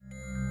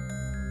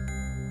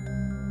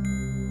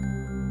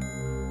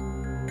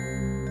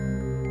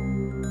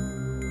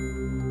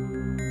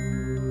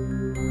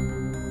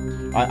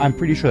I'm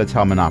pretty sure that's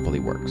how Monopoly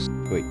works.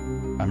 Wait,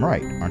 I'm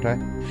right, aren't I?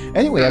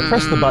 Anyway, I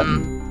pressed the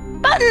button.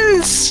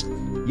 Buttons!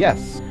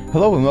 Yes.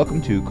 Hello and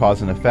welcome to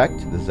Cause and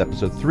Effect. This is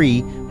episode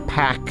 3,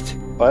 Pact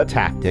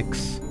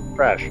Tactics.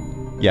 Fresh.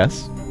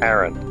 Yes.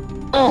 Aaron.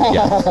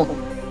 Yes. You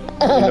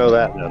know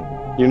that name.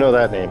 You know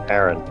that name,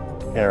 Aaron.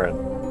 Aaron.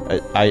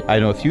 I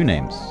know a few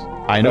names.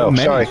 I know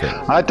many sorry. things.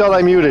 I thought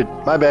I muted.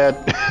 My bad.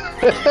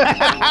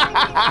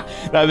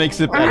 That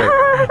makes it better.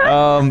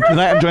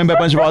 Tonight I'm joined by a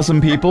bunch of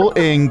awesome people,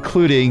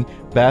 including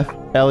Beth,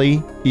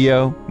 Ellie,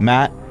 Io,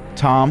 Matt,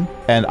 Tom,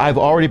 and I've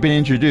already been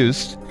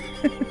introduced.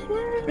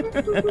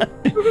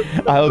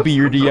 I'll be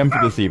your DM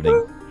for this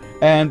evening.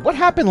 And what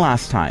happened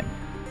last time?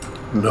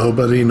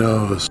 Nobody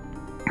knows.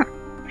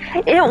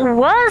 It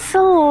was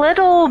a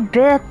little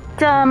bit,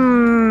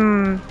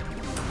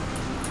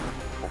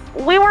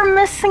 we were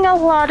missing a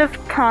lot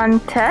of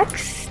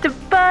context,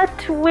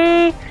 but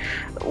we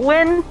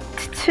went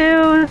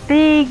to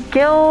the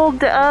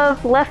Guild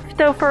of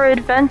Leftover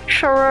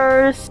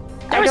Adventurers.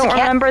 I don't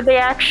remember the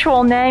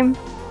actual name.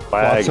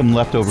 Flag. Some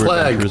Leftover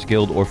Flag. Adventurers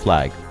Guild or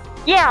Flag.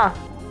 Yeah,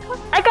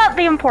 I got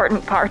the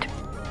important part.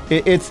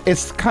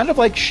 It's kind of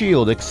like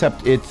S.H.I.E.L.D.,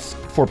 except it's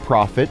for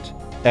profit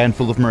and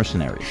full of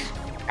mercenaries.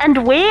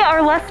 And we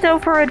are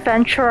Leftover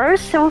Adventurers,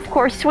 so of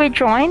course we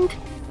joined.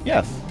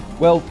 Yes.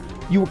 Well,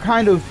 you were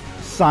kind of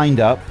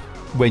signed up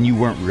when you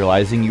weren't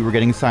realizing you were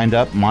getting signed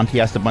up. Monty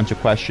asked a bunch of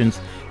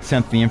questions,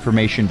 sent the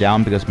information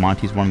down because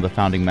Monty's one of the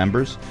founding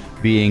members,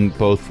 being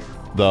both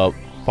the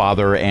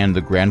father and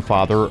the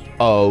grandfather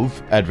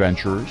of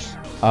adventurers.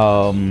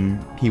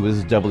 He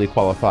was doubly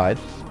qualified.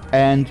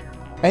 And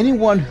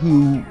anyone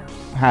who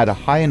had a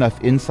high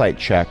enough insight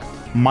check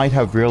might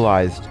have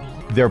realized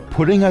they're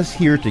putting us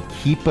here to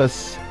keep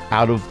us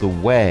out of the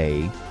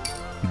way,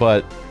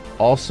 but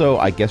also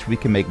I guess we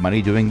can make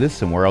money doing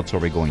this, and where else are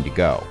we going to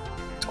go?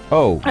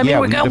 Oh, I mean,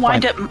 we're going to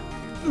wind up...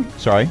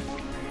 Sorry?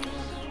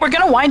 We're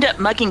going to wind up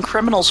mugging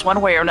criminals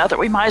one way or another.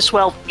 We might as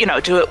well,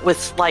 do it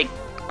with,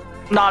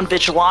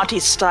 non-vigilante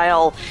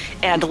style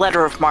and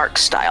letter of marque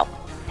style.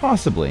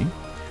 Possibly.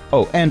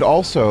 Oh, and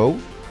also,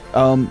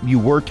 you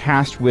were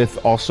tasked with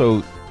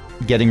also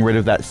getting rid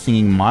of that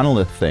singing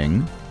monolith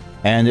thing,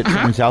 and it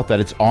turns out that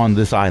it's on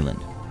this island.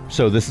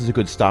 So this is a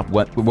good stop,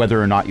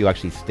 whether or not you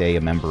actually stay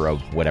a member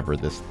of whatever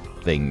this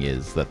thing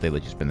is that they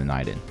let you spend the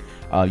night in.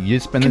 You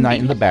did spend the night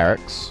in the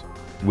barracks,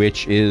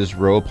 which is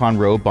row upon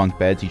row bunk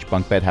beds. Each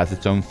bunk bed has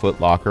its own foot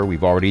locker.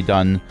 We've already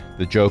done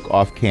the joke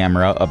off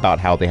camera about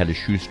how they had a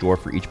shoe store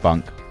for each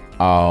bunk.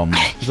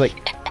 It's like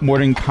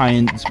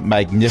Mordenkainen's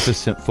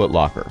magnificent foot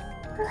locker.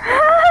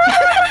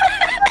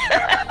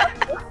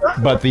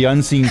 But the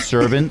unseen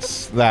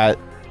servants that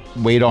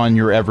wait on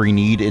your every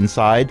need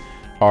inside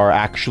are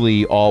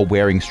actually all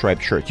wearing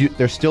striped shirts.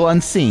 They're still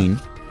unseen.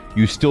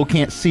 You still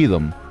can't see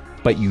them,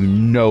 but you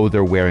know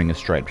they're wearing a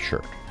striped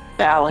shirt.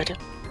 Valid.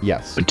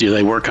 Yes. But do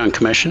they work on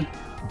commission?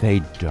 They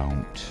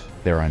don't.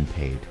 They're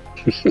unpaid.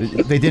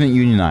 They didn't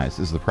unionize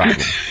is the problem.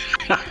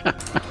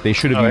 They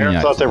should have Aaron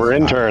unionized. thought they were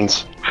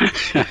interns.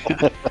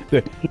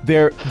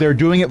 They're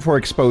doing it for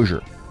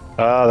exposure.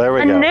 Oh, there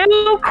we A go.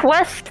 new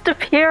quest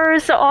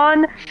appears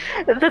on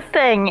the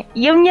thing.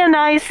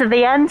 Unionize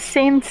the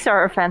unseen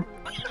servant.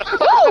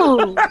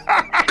 Ooh!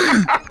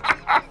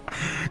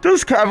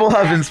 Does Cavill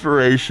have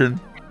inspiration?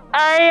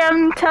 I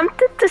am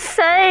tempted to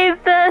say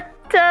that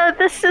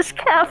this is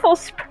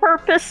Cavill's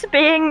purpose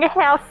being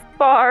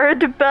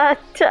half-barred,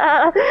 but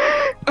let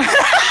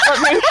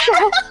me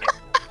check.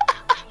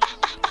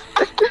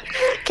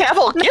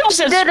 Cavill gives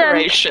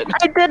inspiration.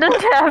 I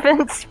didn't have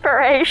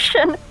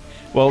inspiration.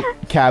 Well,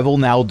 Cavill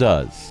now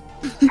does.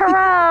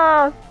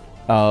 Hurrah!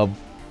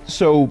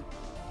 So,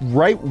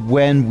 right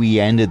when we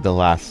ended the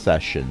last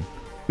session,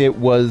 it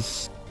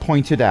was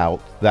pointed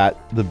out that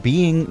the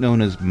being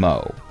known as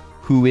Mo,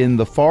 who in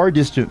the far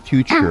distant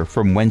future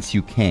from whence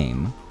you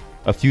came,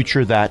 a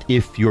future that,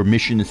 if your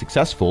mission is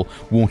successful,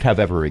 won't have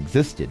ever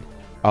existed,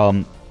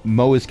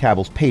 Mo is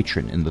Cavill's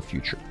patron in the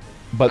future.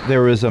 But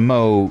there is a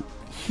Mo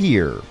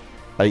here.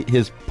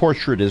 His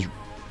portrait is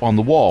on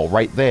the wall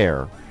right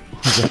there.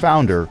 He's a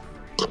founder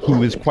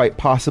who is quite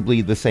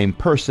possibly the same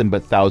person,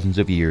 but thousands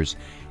of years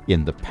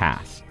in the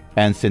past.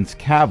 And since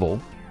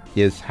Cavill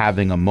is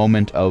having a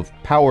moment of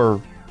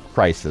power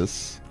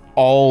crisis,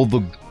 all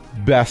the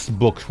best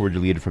books were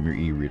deleted from your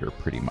e-reader,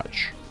 pretty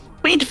much.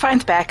 We need to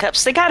find the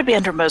backups. They gotta be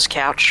under Mo's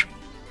couch.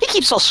 He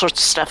keeps all sorts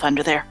of stuff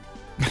under there.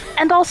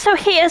 And also,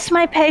 he is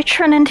my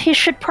patron, and he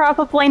should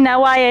probably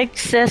know I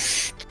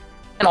exist.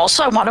 And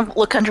also, I want to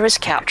look under his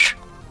couch.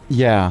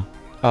 Yeah.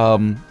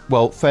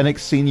 Well,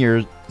 Fenix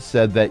Sr.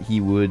 said that he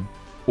would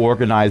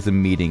organize a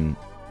meeting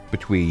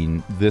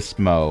between this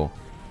Mo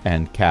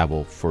and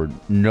Cavill for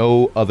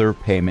no other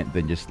payment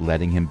than just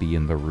letting him be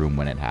in the room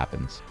when it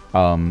happens.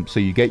 So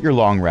you get your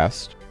long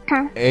rest.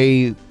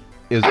 A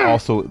is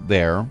also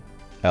there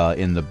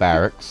in the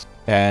barracks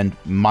and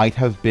might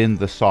have been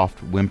the soft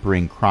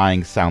whimpering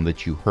crying sound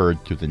that you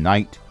heard through the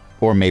night,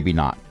 or maybe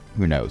not.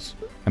 Who knows?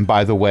 And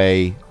by the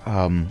way,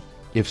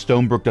 If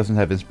Stonebrook doesn't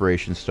have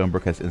inspiration,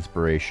 Stonebrook has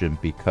inspiration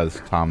because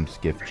Tom's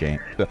GIF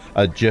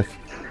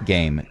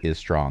game is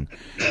strong.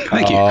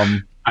 Thank you.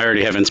 I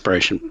already have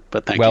inspiration,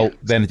 but thank you. Well,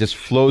 then it just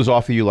flows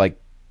off of you like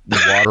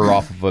water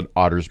off of an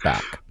otter's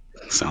back.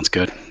 Sounds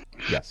good.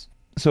 Yes.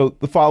 So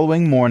the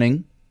following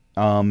morning,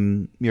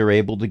 you're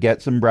able to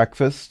get some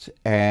breakfast,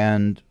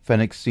 and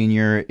Fenix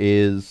Sr.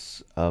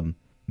 is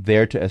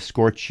there to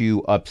escort you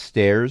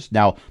upstairs.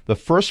 Now, the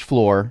first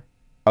floor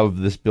of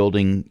this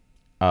building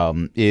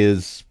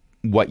is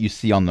what you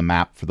see on the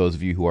map for those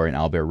of you who are in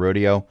Albert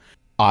Rodeo.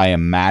 I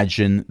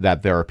imagine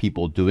that there are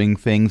people doing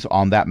things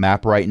on that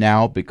map right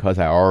now because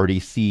I already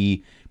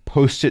see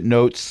post-it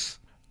notes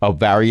of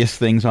various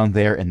things on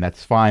there, and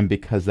that's fine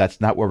because that's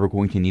not where we're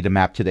going to need a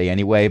map today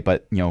anyway,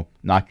 but,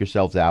 knock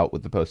yourselves out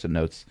with the post-it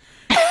notes.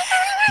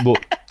 Well,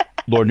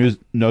 Lord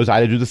knows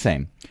I do the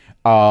same.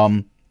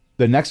 The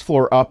next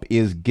floor up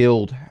is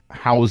guild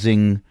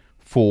housing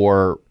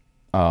for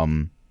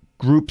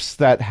groups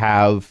that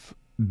have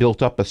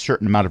built up a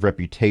certain amount of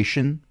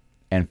reputation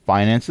and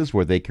finances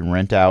where they can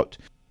rent out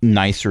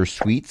nicer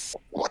suites.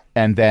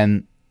 And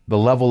then the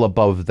level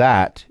above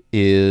that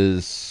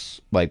is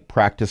like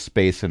practice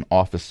space and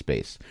office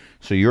space.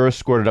 So you're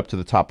escorted up to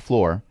the top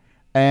floor,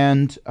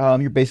 and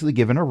you're basically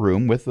given a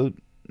room with a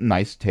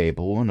nice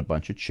table and a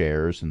bunch of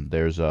chairs, and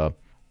there's a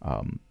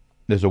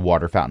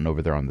water fountain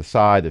over there on the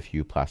side, a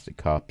few plastic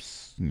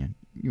cups,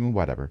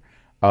 whatever.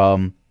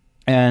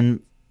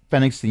 And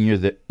Fenix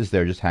Sr. is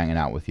there just hanging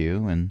out with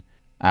you, and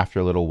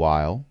after a little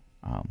while,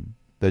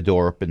 the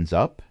door opens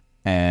up,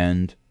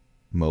 and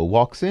Mo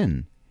walks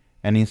in,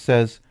 and he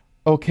says,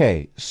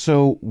 "Okay,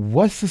 so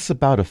what's this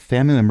about a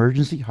family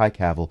emergency? Hi,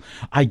 Cavil.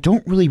 I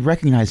don't really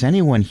recognize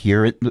anyone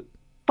here.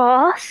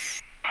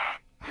 Boss?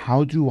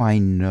 How do I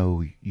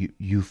know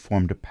you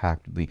formed a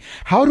pact with me?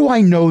 How do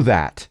I know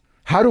that?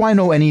 How do I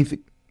know anything?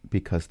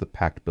 Because the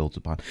pact builds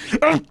upon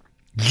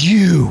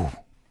you."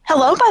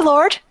 Hello, my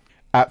lord.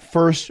 At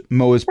first,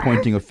 Mo is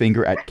pointing a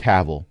finger at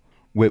Cavil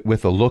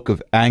with a look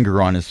of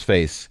anger on his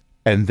face,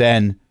 and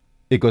then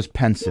it goes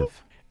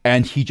pensive,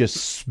 and he just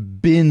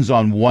spins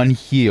on one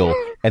heel,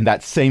 and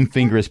that same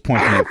finger is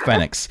pointing at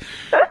Fenix.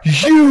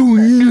 You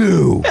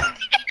knew!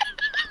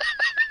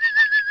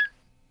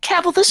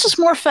 Cavil, this is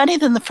more funny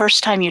than the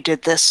first time you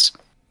did this.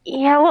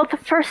 Yeah, well, the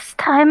first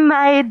time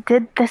I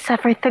did this,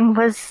 everything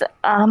was,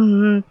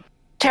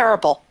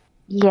 terrible.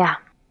 Yeah.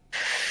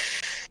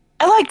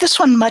 I like this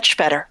one much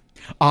better.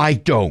 I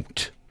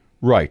don't.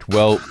 Right,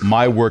 well,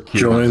 my work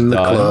here Join is the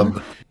done.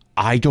 club.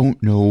 I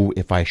don't know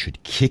if I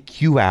should kick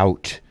you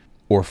out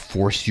or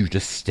force you to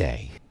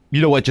stay.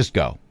 You know what? Just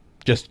go.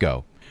 Just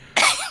go.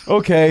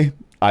 Okay,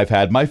 I've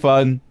had my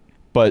fun,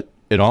 but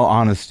in all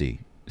honesty,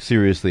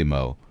 seriously,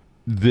 Mo,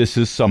 this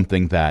is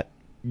something that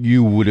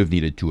you would have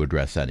needed to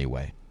address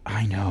anyway.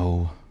 I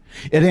know.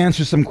 It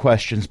answers some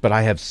questions, but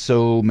I have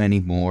so many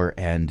more,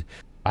 and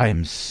I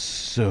am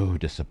so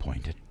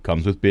disappointed.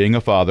 Comes with being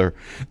a father.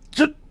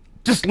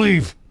 Just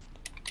leave.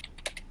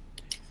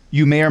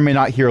 You may or may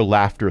not hear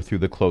laughter through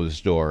the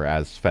closed door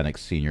as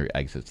Fenix Sr.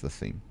 exits the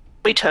scene.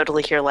 We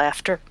totally hear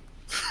laughter.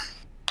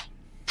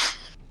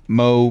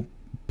 Mo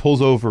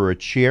pulls over a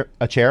chair,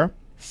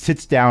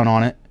 sits down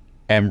on it,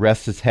 and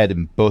rests his head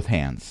in both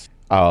hands.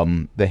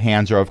 The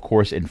hands are, of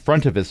course, in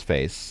front of his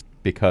face,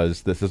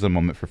 because this is a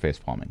moment for face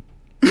palming.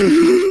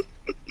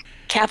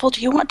 Cavil,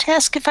 do you want to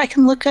ask if I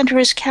can look under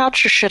his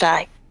couch, or should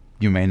I?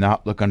 You may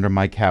not look under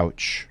my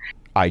couch.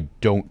 I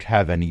don't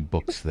have any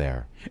books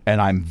there.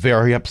 And I'm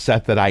very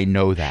upset that I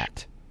know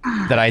that.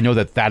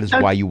 That is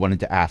why you wanted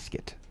to ask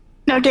it.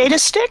 No data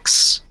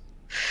sticks?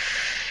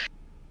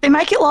 They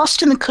might get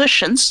lost in the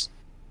cushions.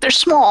 They're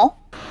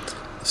small.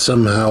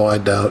 Somehow I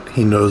doubt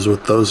he knows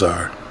what those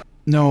are.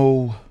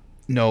 No.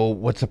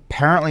 What's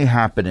apparently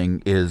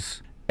happening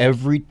is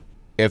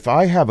if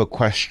I have a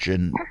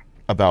question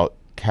about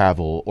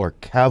Cavil or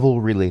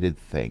Cavil-related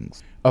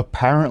things,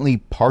 apparently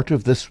part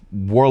of this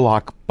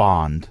Warlock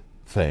bond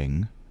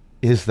thing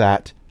is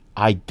that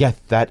I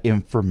get that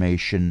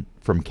information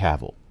from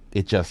Cavil.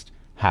 It just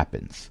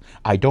happens.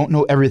 I don't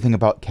know everything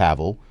about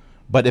Cavil,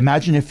 but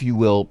imagine, if you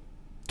will,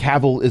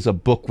 Cavil is a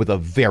book with a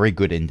very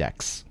good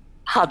index.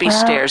 Hobby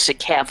stares at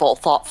Cavil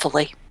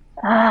thoughtfully.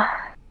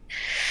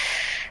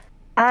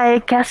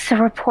 I guess a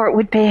report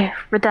would be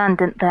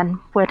redundant then,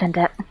 wouldn't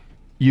it?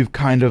 You've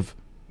kind of,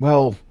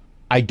 well,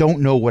 I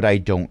don't know what I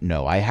don't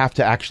know. I have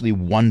to actually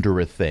wonder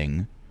a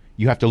thing.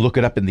 You have to look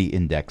it up in the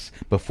index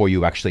before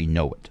you actually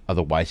know it.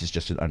 Otherwise, it's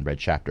just an unread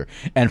chapter.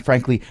 And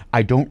frankly,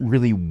 I don't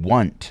really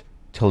want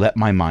to let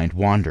my mind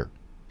wander.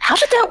 How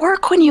did that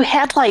work when you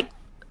had,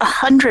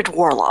 100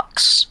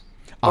 warlocks?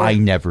 I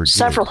never did.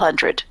 Several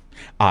hundred.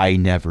 I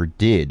never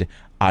did.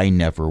 I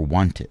never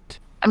want it.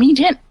 I mean, you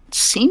didn't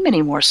seem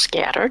any more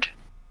scattered.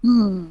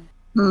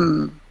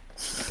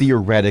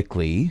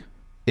 Theoretically,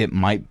 it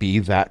might be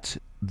that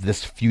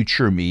this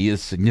future me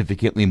is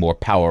significantly more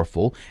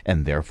powerful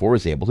and therefore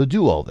is able to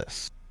do all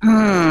this.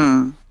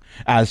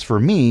 As for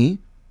me,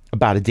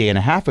 about a day and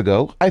a half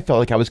ago, I felt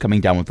like I was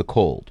coming down with a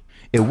cold.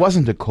 It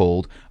wasn't a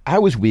cold. I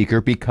was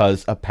weaker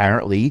because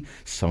apparently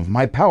some of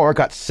my power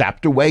got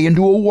sapped away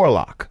into a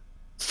warlock.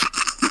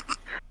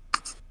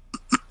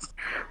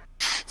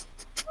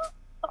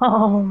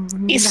 Oh,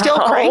 He's still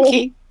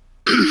cranky.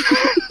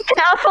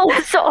 Apple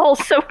is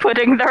also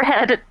putting their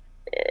head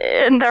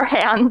in their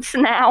hands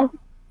now.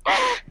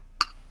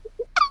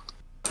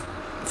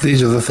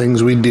 These are the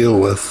things we deal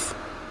with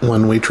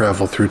when we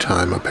travel through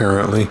time,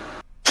 apparently.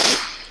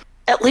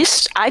 At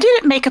least I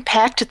didn't make a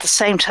pact at the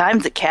same time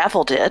that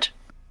Cavil did.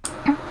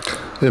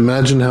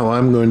 Imagine how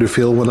I'm going to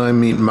feel when I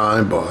meet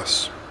my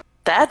boss.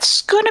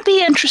 That's going to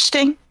be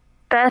interesting.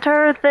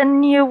 Better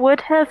than you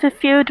would have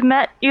if you'd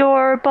met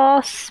your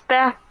boss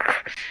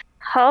back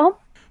home?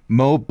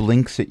 Mo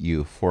blinks at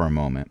you for a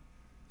moment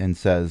and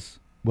says,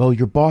 well,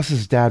 your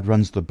boss's dad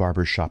runs the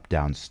barber shop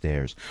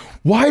downstairs.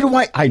 Why do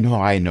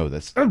I know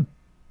this.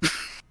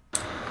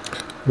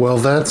 Well,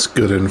 that's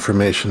good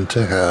information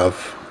to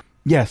have.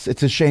 Yes,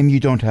 it's a shame you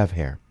don't have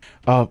hair.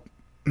 I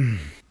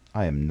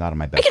am not on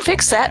my best. I can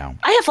fix that. Now.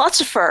 I have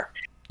lots of fur.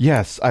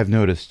 Yes, I've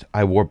noticed.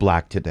 I wore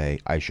black today.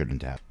 I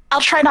shouldn't have.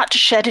 I'll try not to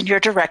shed in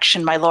your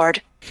direction, my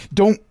lord.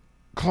 Don't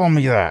call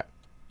me that.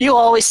 You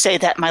always say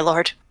that, my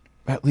lord.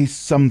 At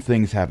least some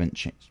things haven't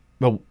changed.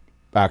 Well,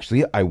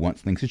 actually, I want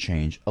things to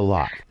change a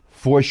lot.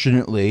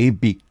 Fortunately,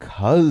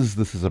 because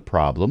this is a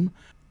problem,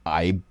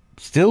 I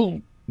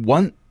still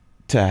want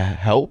to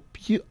help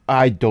you.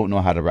 I don't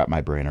know how to wrap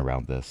my brain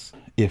around this.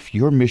 If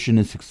your mission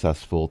is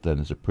successful, then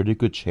there's a pretty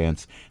good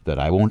chance that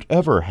I won't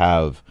ever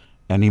have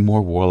any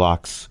more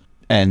warlocks.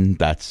 And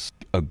that's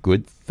a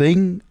good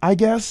thing, I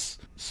guess.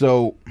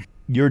 So,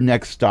 your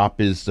next stop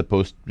is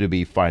supposed to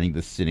be finding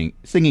the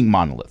singing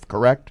monolith,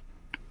 correct?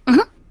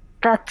 Mm-hmm.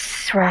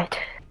 That's right.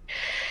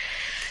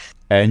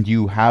 And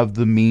you have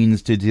the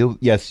means to deal...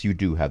 Yes, you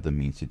do have the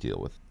means to deal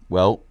with.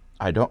 Well,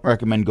 I don't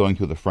recommend going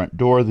through the front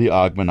door. The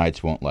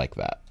Ogmanites won't like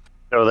that.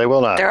 No, they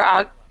will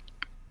not.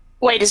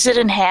 Wait, is it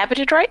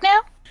inhabited right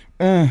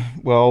now?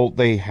 Well,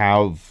 they've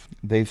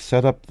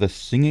set up the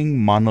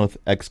Singing Monolith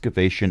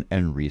Excavation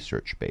and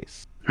Research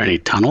Base. Are any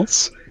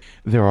tunnels?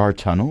 There are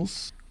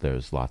tunnels.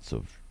 There's lots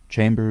of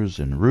chambers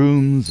and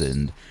rooms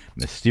and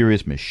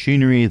mysterious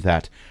machinery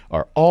that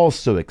are all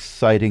so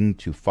exciting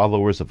to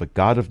followers of a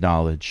god of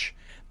knowledge.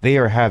 They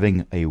are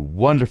having a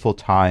wonderful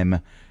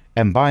time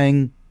and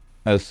buying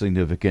a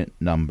significant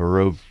number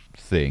of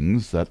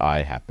things that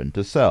I happen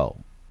to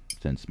sell,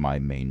 since my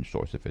main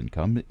source of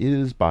income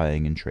is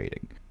buying and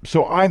trading.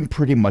 So I'm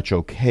pretty much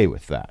okay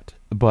with that.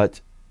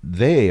 But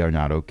they are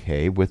not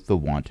okay with the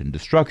wanton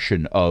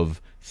destruction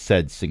of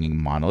said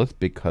singing monolith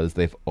because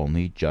they've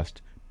only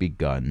just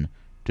begun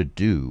to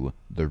do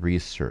the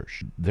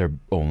research. They're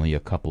only a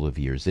couple of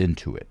years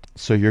into it.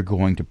 So you're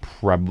going to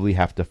probably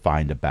have to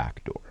find a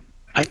back door.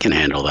 I can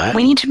handle that.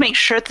 We need to make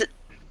sure that...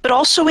 But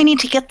also we need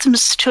to get them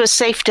to a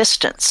safe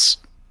distance.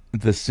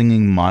 The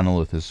singing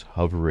monolith is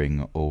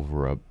hovering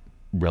over a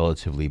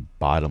relatively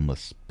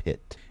bottomless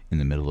pit in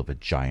the middle of a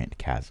giant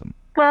chasm.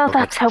 Well,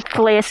 that's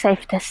hopefully a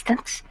safe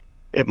distance.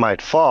 It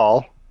might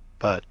fall,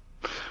 but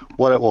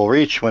what it will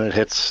reach when it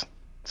hits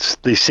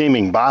the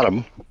seeming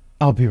bottom...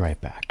 I'll be right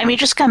back. I mean,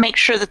 just gotta make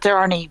sure that there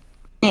aren't any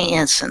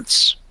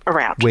innocents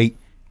around.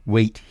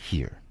 Wait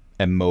here.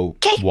 And Mo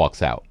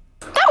walks out.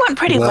 That went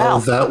pretty well. Well,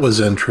 that was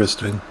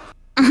interesting.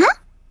 Mm-hmm.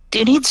 Do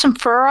you need some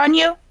fur on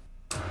you?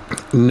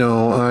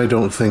 No, I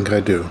don't think I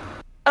do.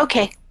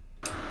 Okay.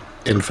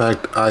 In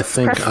fact, I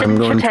think I'm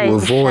going to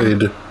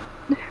avoid,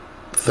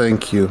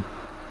 thank you,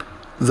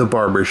 the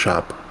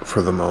barbershop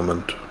for the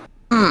moment.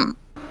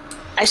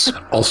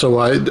 Also,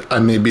 I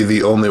may be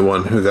the only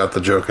one who got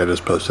the joke I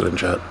just posted in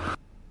chat.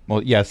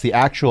 Well, yes, the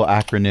actual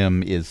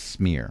acronym is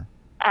SMEAR.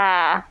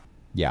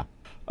 Yeah.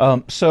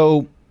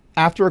 So,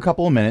 after a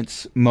couple of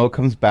minutes, Mo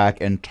comes back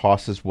and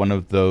tosses one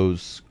of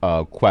those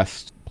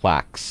quest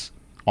plaques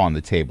on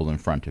the table in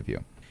front of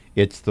you.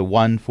 It's the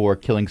one for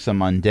killing some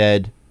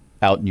undead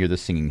out near the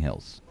Singing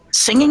Hills.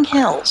 Singing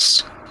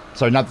Hills?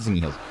 Sorry, not the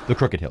Singing Hills. The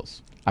Crooked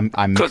Hills.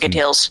 Crooked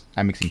Hills.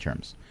 I'm mixing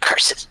terms.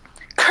 Curses!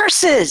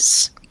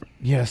 Curses!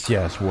 Yes,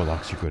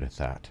 warlocks are good at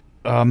that.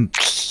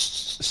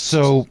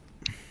 So,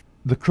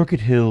 the Crooked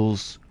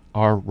Hills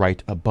are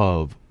right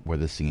above where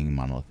the Singing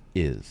Monolith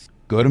is.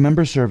 Go to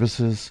Member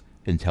Services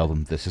and tell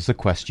them this is a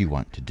quest you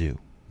want to do.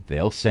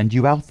 They'll send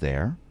you out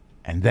there,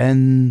 and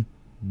then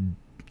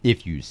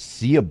if you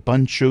see a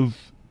bunch of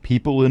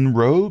people in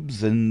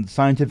robes and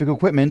scientific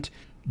equipment,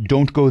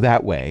 don't go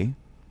that way.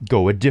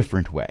 Go a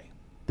different way.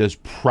 There's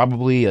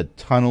probably a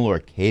tunnel or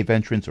a cave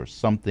entrance or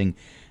something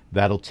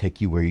that'll take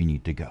you where you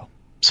need to go.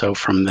 So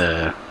from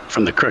the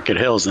Crooked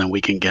Hills, then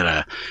we can get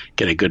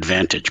a good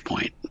vantage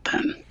point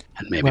then,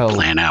 and maybe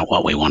plan out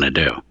what we want to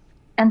do.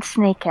 And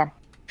sneak in.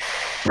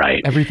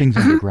 Right. Everything's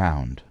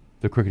underground.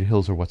 The Crooked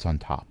Hills are what's on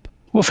top.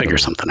 We'll figure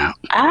something out.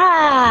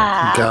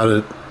 Got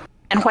it.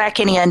 And whack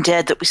any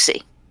undead that we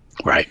see.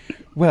 Right.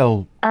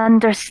 Well,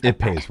 Understood. it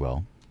pays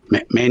well.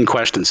 Main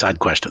quest and side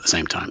quest at the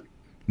same time.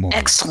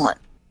 Excellent.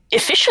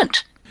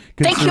 Efficient.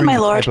 Thank you, my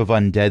lord. The type of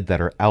undead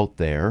that are out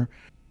there,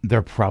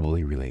 they're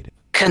probably related.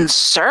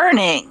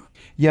 Concerning.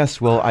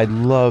 Yes, well, I'd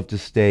love to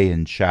stay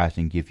and chat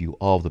and give you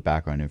all the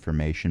background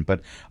information,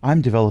 but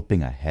I'm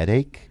developing a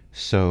headache,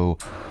 so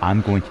I'm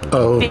going to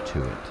leave you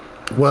to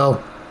it.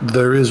 Well,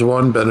 there is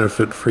one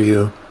benefit for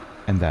you.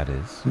 And that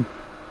is?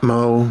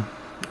 Mo,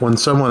 when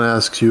someone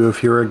asks you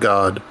if you're a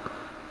god,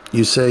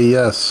 you say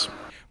yes.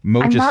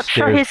 Mo I'm just not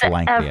sure he's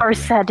blankly at ever you.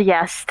 said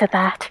yes to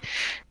that.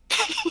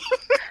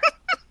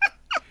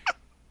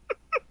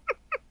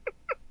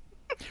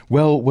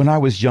 Well, when I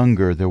was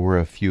younger, there were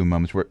a few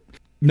moments where...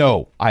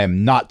 No, I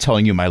am not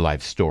telling you my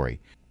life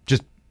story.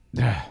 Just...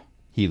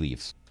 he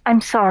leaves.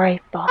 I'm sorry,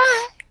 boss.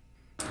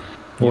 You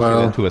say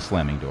Well, that to a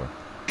slamming door.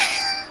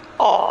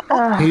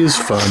 he's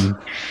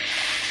fun.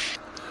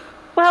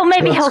 Well,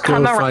 maybe Let's he'll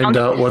come go around. find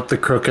out what the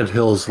Crooked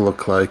Hills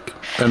look like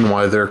and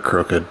why they're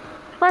crooked.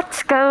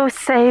 Let's go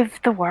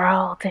save the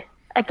world.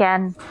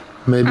 Again.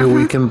 Maybe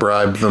we can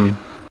bribe them.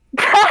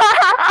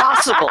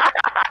 Possible.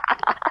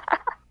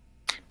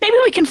 Maybe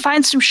we can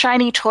find some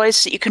shiny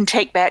toys that you can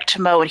take back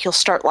to Mo and he'll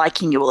start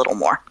liking you a little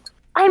more.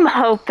 I'm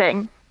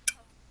hoping.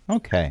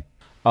 Okay.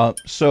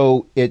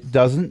 So it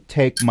doesn't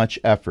take much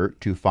effort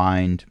to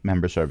find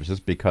member services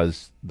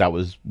because that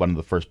was one of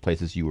the first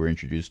places you were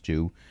introduced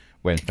to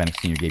when Fennec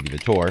Sr. gave you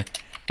the tour.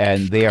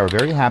 And they are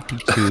very happy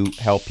to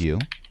help you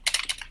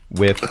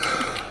with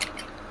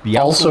the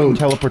outgoing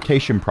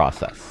teleportation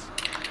process.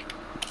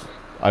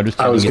 I was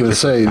going to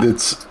say,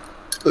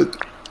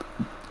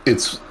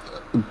 it's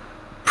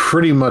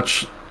pretty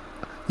much,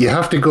 you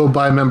have to go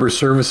buy member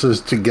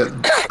services to get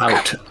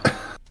out.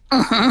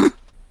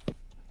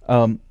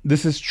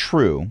 This is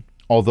true,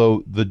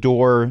 although the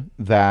door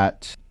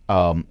that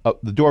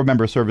the door of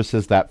member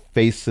services that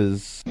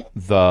faces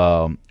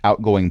the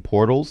outgoing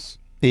portals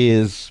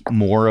is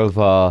more of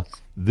a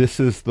this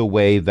is the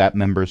way that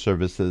member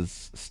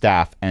services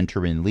staff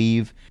enter and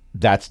leave.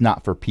 That's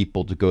not for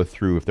people to go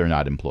through if they're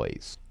not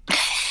employees.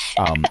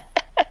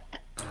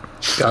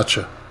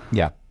 Gotcha.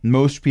 Yeah,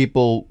 most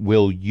people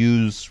will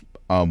use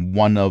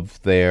one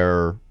of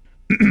their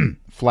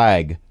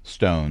flag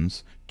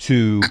stones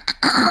to...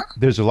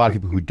 There's a lot of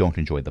people who don't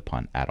enjoy the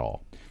pun at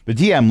all. The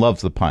DM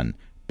loves the pun,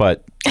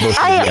 but most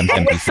of the DM's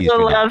NPCs I do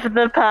not. love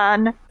the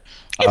pun.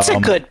 It's a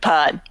good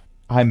pun.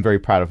 I'm very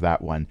proud of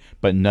that one,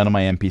 but none of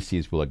my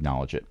NPCs will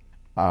acknowledge it.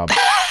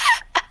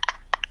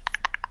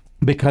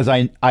 Because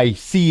I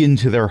see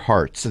into their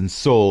hearts and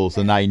souls,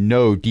 and I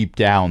know deep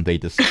down they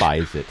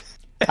despise it.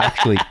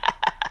 Actually,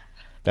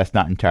 that's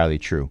not entirely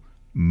true.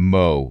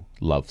 Mo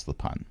loves the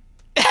pun.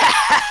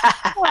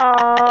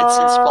 It's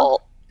his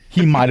fault.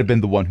 He might have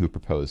been the one who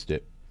proposed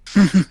it.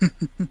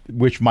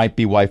 Which might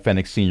be why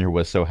Fennec Sr.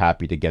 was so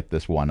happy to get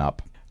this one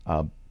up.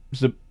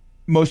 So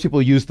most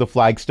people use the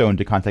flagstone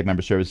to contact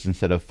member services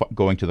instead of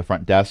going to the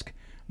front desk,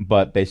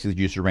 but basically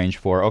just arrange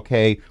for,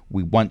 okay,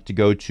 we want to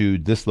go to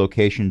this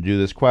location to do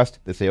this quest.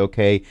 They say,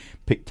 okay,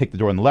 take the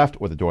door on the left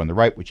or the door on the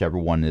right, whichever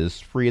one is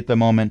free at the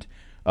moment.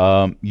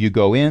 You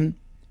go in,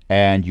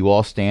 and you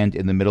all stand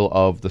in the middle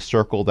of the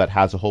circle that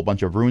has a whole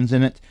bunch of runes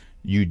in it.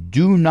 You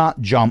do not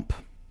jump.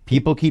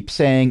 People keep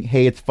saying,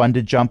 hey, it's fun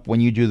to jump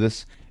when you do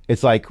this.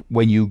 It's like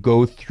when you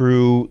go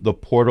through the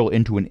portal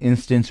into an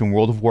instance in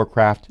World of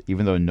Warcraft,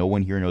 even though no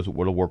one here knows what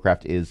World of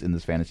Warcraft is in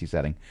this fantasy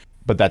setting.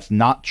 But that's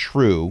not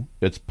true.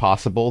 It's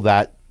possible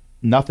that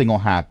nothing will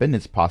happen.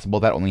 It's possible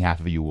that only half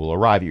of you will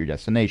arrive at your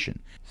destination.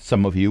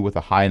 Some of you with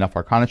a high enough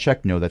Arcana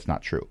check know that's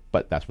not true,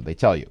 but that's what they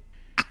tell you.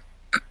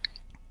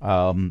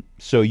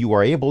 So you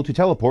are able to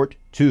teleport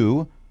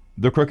to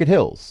the Crooked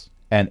Hills.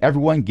 And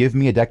everyone give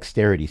me a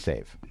dexterity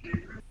save.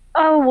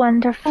 Oh,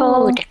 wonderful.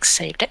 Oh, dex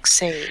save.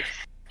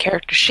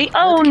 Character sheet.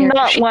 Oh, Character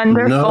not sheet.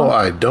 wonderful. No,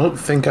 I don't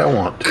think I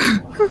want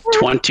to.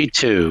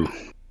 22.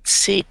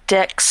 See,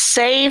 dex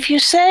save, you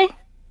say?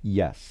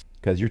 Yes,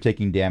 because you're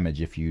taking damage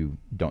if you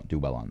don't do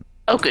well on it.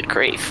 Oh, good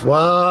grief.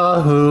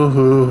 Wahoo.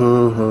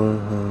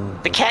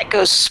 The cat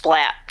goes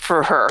splat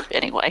for her,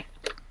 anyway.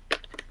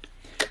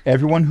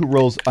 Everyone who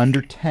rolls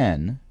under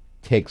 10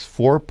 takes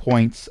 4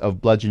 points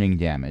of bludgeoning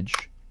damage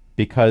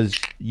because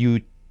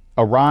you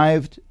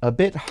arrived a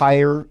bit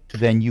higher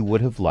than you would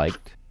have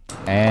liked.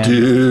 And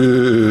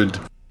Dude.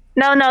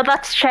 No,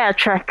 that's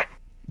Chadrick.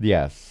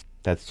 yes,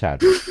 that's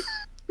Chadwick.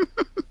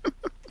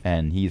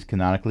 And he's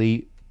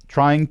canonically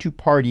trying to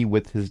party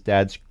with his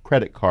dad's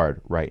credit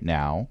card right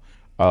now.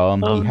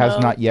 He has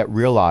not yet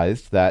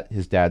realized that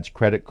his dad's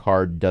credit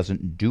card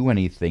doesn't do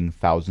anything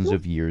thousands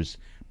of years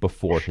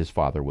before his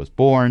father was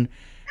born,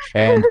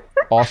 and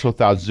also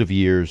thousands of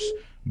years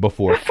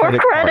before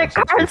credit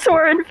cards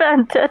were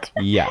invented.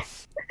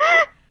 Yes.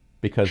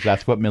 Because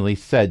that's what Millie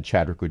said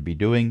Chadwick would be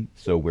doing,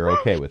 so we're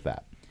okay with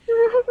that.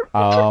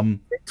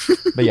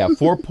 But yeah,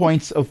 4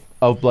 points of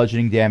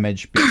bludgeoning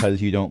damage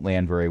because you don't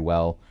land very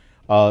well.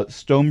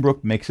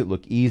 Stonebrook makes it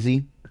look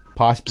easy.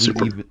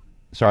 Possibly even...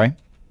 Sorry?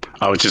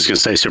 I was just going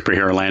to say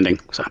superhero landing.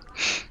 So.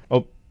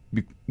 Oh,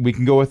 we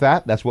can go with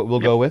that. That's what we'll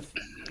go with.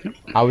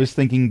 I was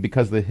thinking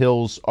because the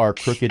hills are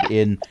crooked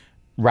in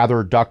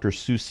rather Dr.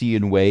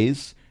 Seussian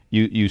ways,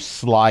 you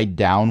slide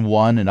down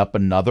one and up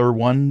another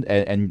one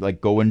and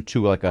like go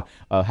into like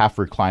a half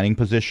reclining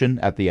position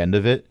at the end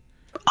of it.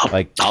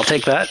 I'll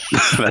take that.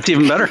 That's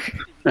even better.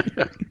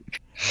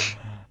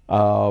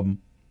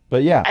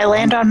 But yeah. I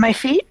land on my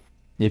feet?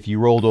 If you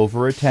rolled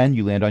over a 10,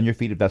 you land on your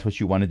feet if that's what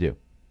you want to do.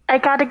 I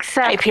got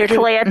exactly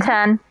a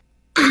 10.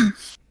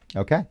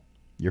 Okay.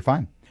 You're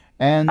fine.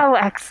 And Oh,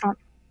 excellent.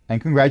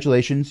 And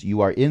congratulations,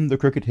 you are in the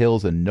Crooked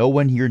Hills, and no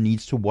one here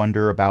needs to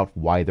wonder about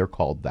why they're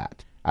called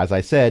that. As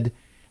I said,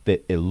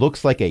 that it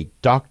looks like a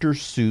Dr.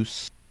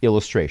 Seuss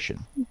illustration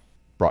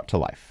brought to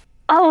life.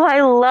 Oh,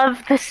 I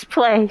love this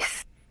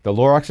place. The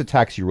Lorax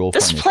attacks you roll for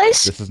This initiative.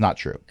 place? This is not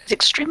true. It's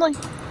extremely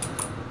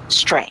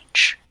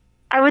strange.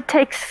 I would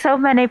take so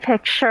many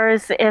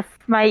pictures if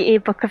my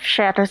ebook of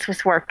shadows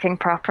was working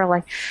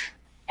properly.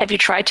 Have you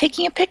tried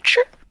taking a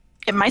picture?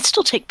 It might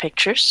still take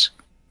pictures.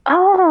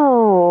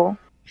 Oh.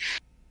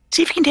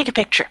 See if you can take a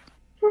picture.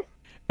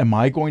 Am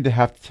I going to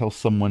have to tell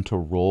someone to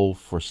roll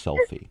for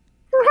selfie?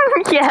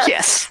 Yes.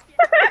 Yes.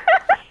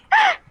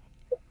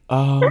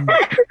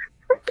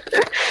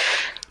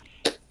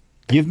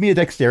 Give me a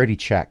dexterity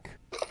check.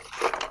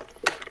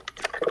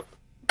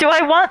 Do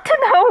I want to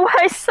know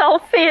why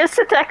selfie is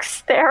a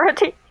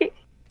dexterity?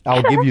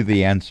 I'll give you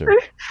the answer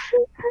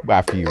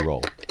after you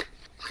roll.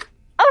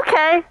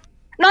 Okay.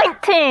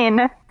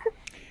 19.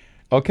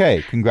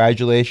 Okay,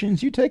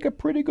 congratulations. You take a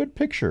pretty good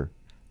picture.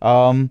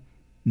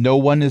 No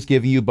one is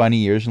giving you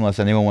bunny ears unless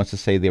anyone wants to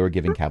say they were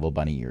giving Cavil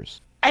bunny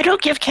ears. I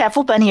don't give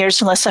Cavil bunny ears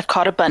unless I've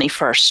caught a bunny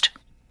first.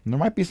 And there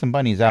might be some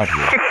bunnies out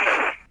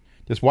here.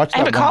 Just watch I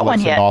haven't that caught one one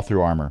that's in yet. all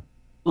through armor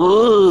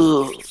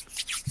Ooh.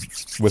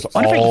 with Wonder if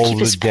I can all keep the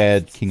his-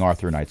 dead King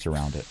Arthur knights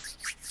around it.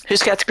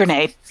 Who's got the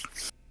grenade?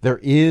 There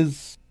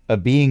is a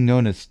being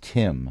known as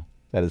Tim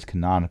that is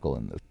canonical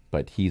in this,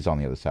 but he's on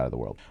the other side of the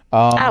world.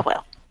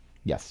 Well.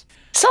 Yes.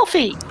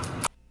 Selfie.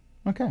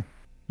 Okay.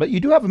 But you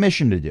do have a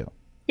mission to do.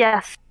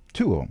 Yes.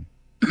 2 of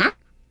them.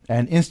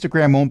 And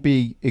Instagram won't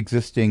be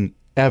existing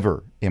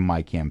ever in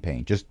my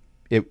campaign. Just,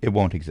 it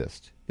won't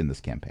exist in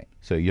this campaign.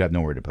 So you have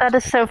nowhere to post That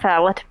is it. so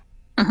valid.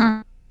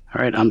 All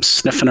right, I'm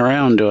sniffing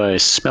around. Do I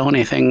smell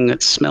anything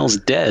that smells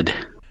dead?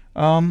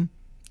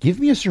 Give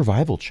me a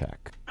survival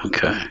check.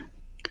 Okay.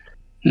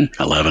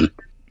 11.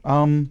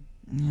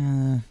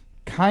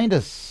 Kind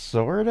of,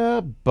 sort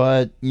of,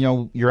 but,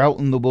 you're out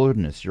in the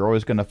wilderness. You're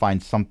always going to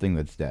find something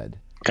that's dead.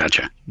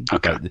 Gotcha.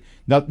 Okay.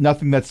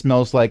 Nothing that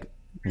smells like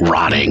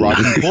Rotting.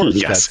 corpse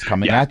Yes. that's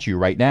coming Yeah. at you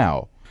right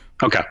now.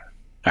 Okay.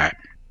 All right.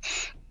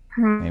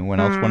 Anyone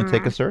else want to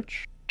take a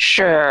search?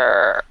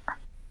 Sure.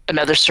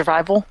 Another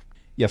survival?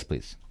 Yes,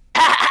 please.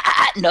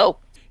 No.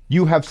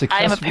 You have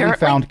successfully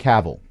apparently- found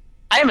Cavil.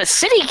 I am a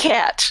city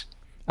cat.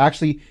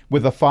 Actually,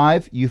 with a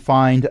 5, you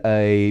find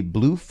a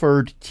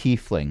blue-furred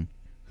tiefling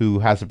who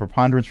has a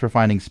preponderance for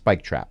finding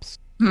spike traps.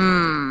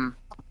 Yeah,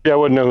 I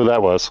wouldn't know who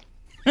that was.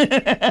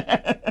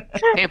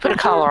 Maybe put a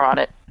collar on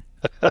it.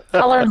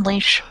 Collar and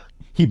leash.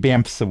 He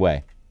bamfs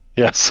away.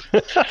 Yes.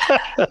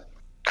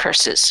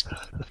 Curses.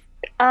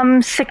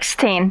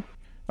 16.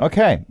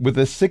 Okay, with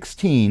a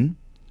 16,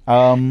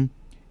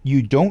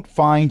 you don't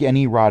find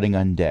any rotting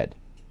undead.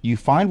 You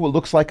find what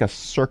looks like a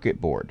circuit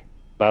board.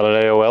 Not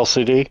an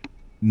AOLCD?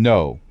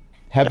 No.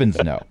 Heavens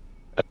no.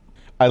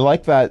 I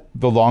like that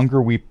the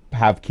longer we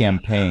have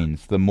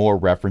campaigns, the more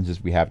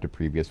references we have to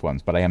previous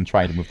ones, but I am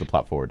trying to move the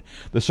plot forward.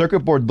 The circuit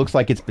board looks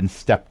like it's been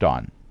stepped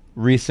on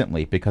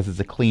recently because it's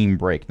a clean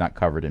break, not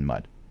covered in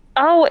mud.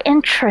 Oh,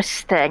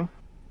 interesting.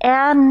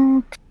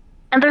 And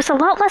there's a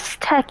lot less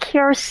tech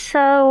here,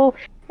 so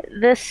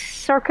this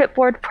circuit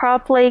board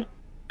probably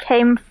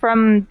came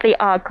from the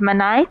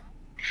Ogmanite.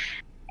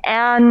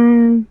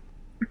 And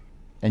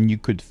And you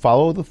could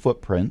follow the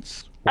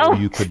footprints, or Oh.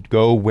 you could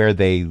go where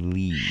they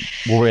lead,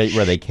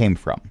 where they came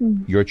from.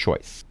 Your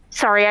choice.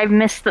 sorry, I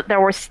missed that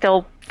there were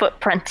still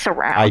footprints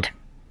around.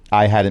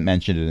 I hadn't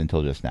mentioned it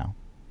until just now.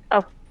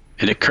 Oh,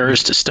 It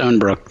occurs to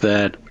Stonebrook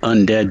that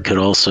undead could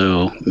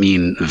also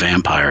mean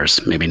vampires,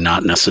 maybe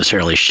not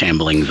necessarily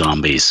shambling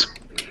zombies.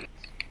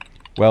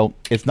 Well,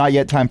 it's not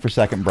yet time for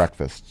second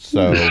breakfast,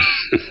 so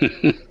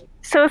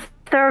so if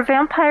there are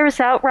vampires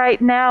out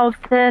right now,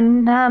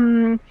 then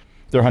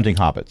they're hunting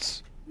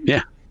hobbits.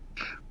 Yeah.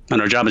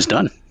 And our job is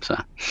done. So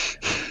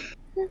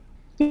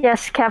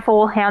yes, Cav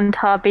will hand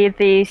Hobby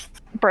the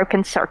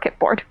broken circuit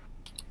board.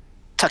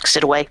 Tucks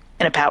it away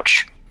in a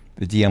pouch.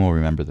 The DM will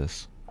remember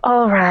this.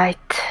 All right.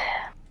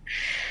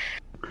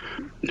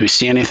 do we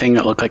see anything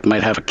that looked like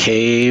might have a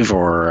cave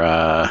or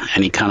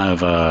any kind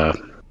of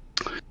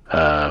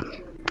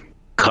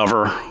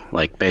cover,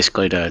 like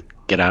basically to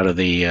get out of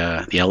the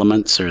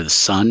elements or the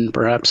sun,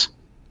 perhaps?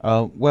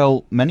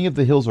 Well, many of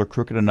the hills are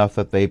crooked enough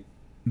that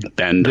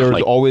Bend. there's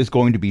Like, always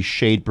going to be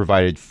shade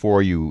provided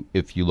for you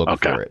if you look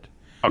Okay. for it.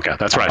 okay,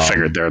 that's what I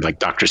figured. They're like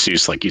Dr.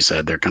 Seuss, like you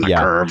said. They're kind of Yeah.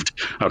 curved.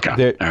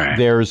 Okay, all right.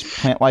 There's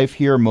plant life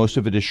here. Most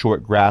of it is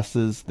short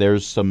grasses.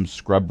 There's some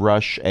scrub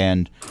brush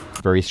and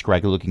very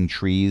scraggly-looking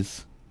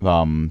trees.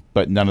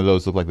 But none of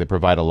those look like they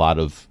provide a lot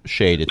of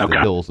shade. It's the Okay.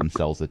 hills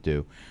themselves that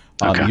do.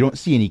 Okay. You don't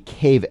see any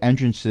cave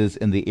entrances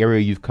in the area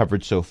you've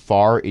covered so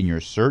far in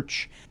your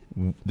search.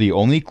 The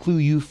only clue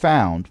you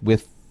found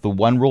with the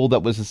one roll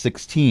that was a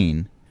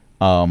 16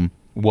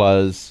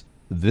 was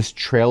this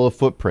trail of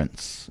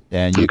footprints,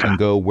 and you can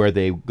go where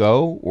they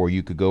go, or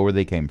you could go where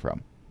they came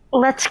from.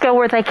 Let's go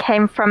where they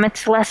came from.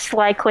 It's less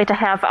likely to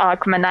have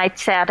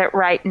Augmanites at it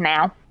right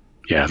now.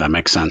 Yeah, that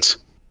makes sense.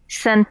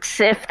 Since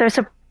if there's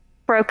a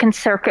broken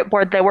circuit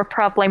board, they were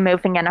probably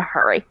moving in a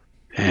hurry.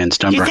 And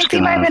Stonebrook's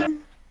going to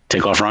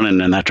take off running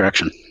in that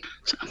direction.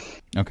 So.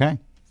 Okay.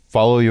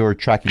 Follow your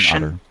tracking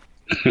otter.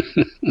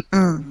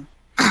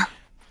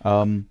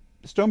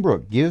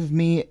 Stonebrook, give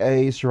me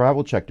a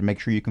survival check to make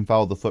sure you can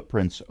follow the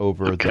footprints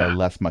over the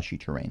less mushy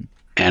terrain.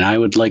 And I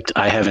would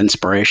I have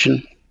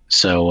inspiration.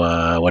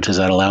 So what does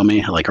that allow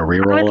me? Like a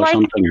reroll or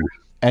something? Or?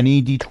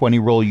 Any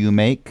D20 roll you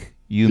make,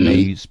 you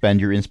may spend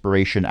your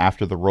inspiration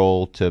after the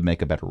roll to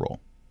make a better roll.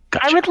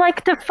 Gotcha. I would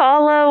like to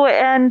follow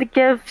and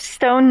give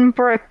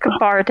Stonebrook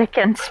bardic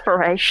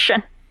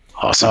inspiration.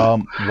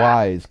 Awesome.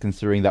 Wise,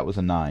 considering that was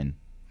a 9.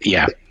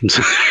 Yeah.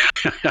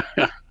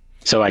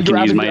 So I can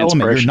use my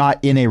inspiration. You're not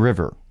in a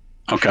river.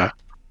 Okay.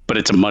 But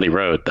it's a muddy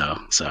road, though,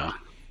 so...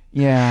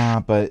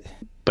 Yeah, but...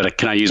 But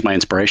can I use my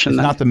inspiration,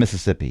 then? It's not the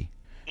Mississippi.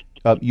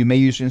 You may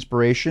use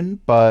inspiration,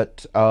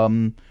 but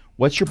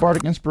what's your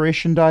bardic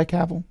inspiration die,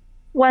 Cavil?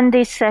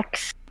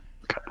 1d6.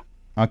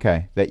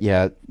 Okay.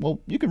 Well,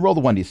 you can roll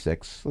the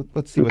 1d6.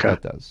 Let's see what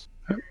that does.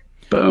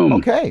 Boom.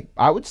 Okay.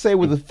 I would say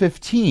with a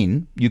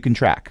 15, you can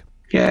track.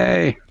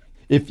 Yay.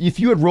 If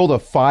you had rolled a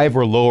 5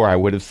 or lower, I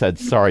would have said,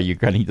 sorry, you're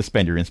going to need to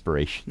spend your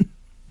inspiration.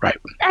 Right.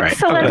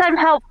 Excellent. Okay. I'm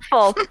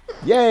helpful.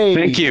 Yay.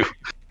 Thank you.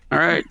 All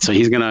right. So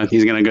he's gonna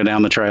go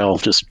down the trail.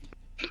 Just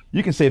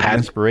you can save the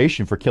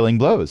inspiration for killing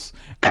blows.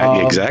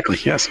 Exactly.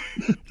 Yes.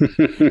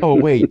 Oh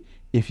wait,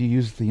 if you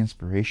use the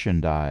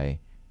inspiration die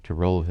to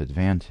roll with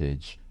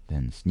advantage,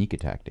 then sneak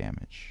attack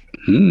damage.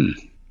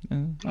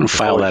 I'll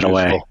file that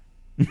away.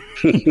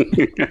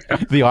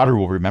 The otter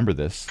will remember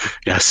this.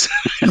 Yes.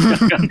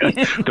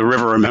 The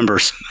river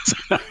remembers.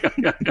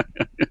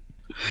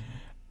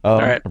 All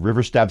right. A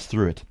river stabs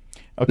through it.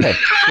 Okay,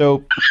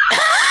 so...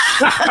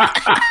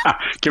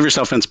 Give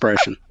yourself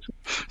inspiration.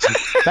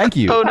 Thank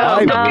you. Oh,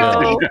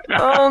 no.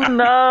 Oh,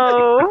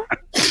 no.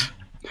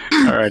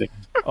 All righty.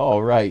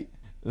 All right.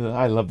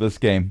 I love this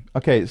game.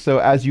 Okay, so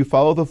as you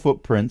follow the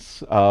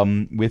footprints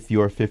with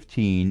your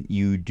 15,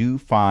 you do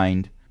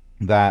find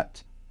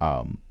that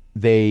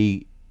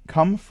they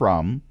come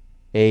from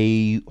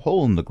a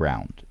hole in the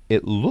ground.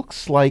 It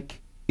looks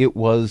like it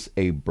was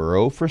a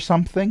burrow for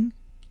something,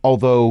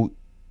 although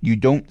you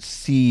don't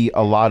see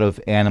a lot of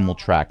animal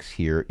tracks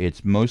here.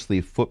 It's mostly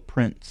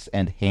footprints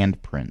and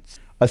handprints.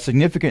 A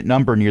significant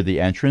number near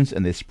the entrance,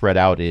 and they spread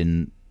out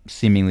in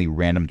seemingly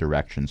random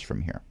directions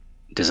from here.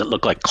 Does it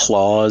look like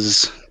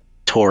claws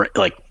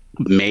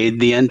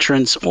made the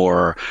entrance,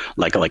 or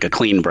like a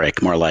clean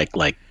break, more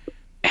like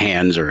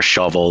hands or a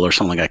shovel or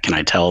something like that? Can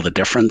I tell the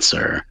difference,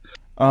 or?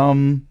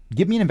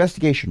 Give me an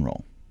investigation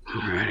roll.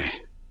 All right.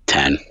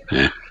 10.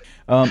 Yeah.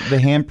 The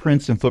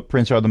handprints and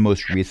footprints are the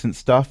most recent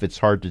stuff. It's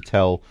hard to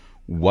tell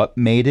what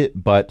made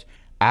it, but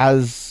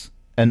as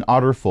an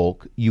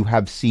otterfolk, you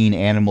have seen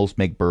animals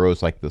make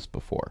burrows like this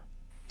before.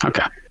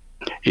 Okay.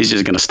 He's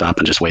just going to stop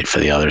and just wait for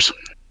the others.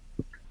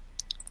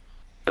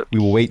 We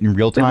will wait in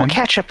real time. We will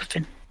catch up with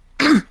him.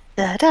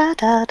 The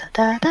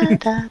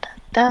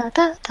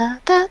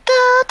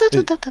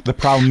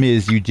problem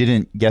is you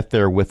didn't get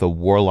there with a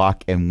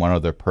warlock and one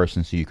other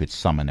person so you could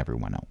summon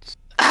everyone else.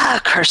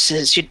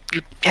 Curses. You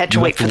had to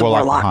wait for the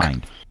warlock.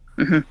 Behind.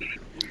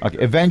 Okay,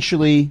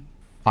 eventually,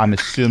 I'm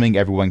assuming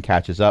everyone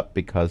catches up,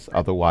 because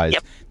otherwise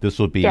this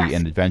will be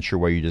an adventure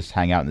where you just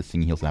hang out in the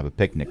Singing Hills and have a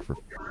picnic for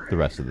the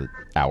rest of the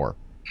hour.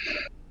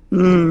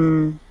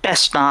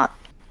 Best not.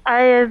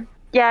 I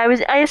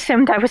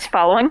assumed I was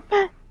following.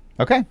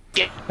 Okay.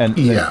 Yeah. And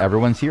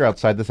everyone's here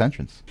outside this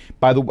entrance.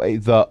 By the way,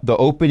 the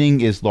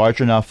opening is large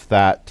enough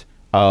that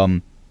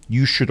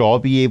you should all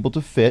be able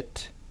to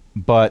fit,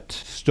 but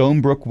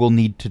Stonebrook will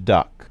need to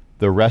duck.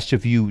 The rest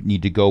of you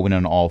need to go in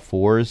on all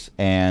fours,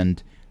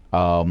 and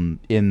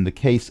in the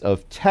case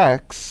of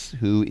Tex,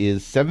 who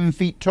is 7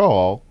 feet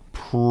tall,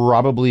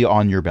 probably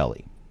on your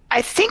belly.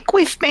 I think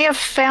we may have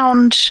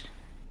found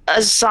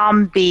a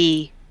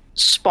zombie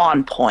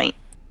spawn point.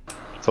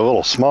 It's a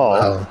little small.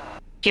 Wow.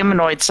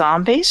 Humanoid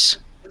zombies?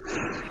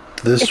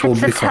 This will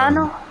be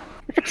fun.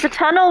 If it's a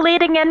tunnel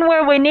leading in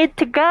where we need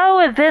to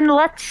go, then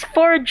let's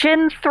forge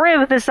in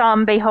through the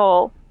zombie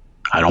hole.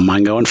 I don't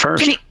mind going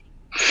first.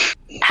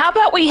 How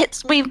about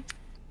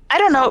I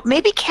don't know,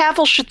 maybe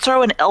Cavil should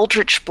throw an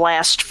Eldritch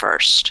Blast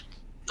first.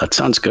 That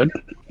sounds good.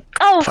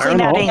 Oh, Fire in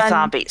the hole.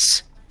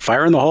 Zombies.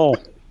 Fire in the hole.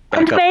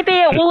 And maybe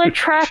it will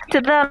attract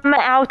them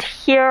out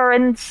here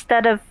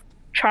instead of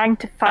trying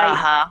to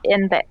fight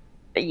in the...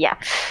 Yeah.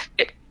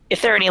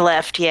 If there are any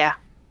left, yeah.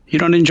 You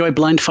don't enjoy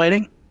blind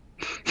fighting?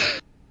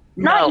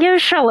 Not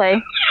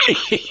usually.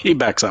 He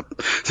backs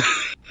up.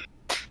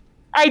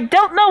 I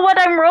don't know what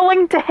I'm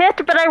rolling to hit,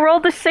 but I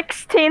rolled a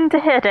 16 to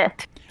hit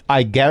it.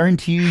 I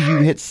guarantee you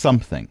hit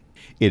something.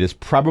 It is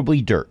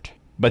probably dirt,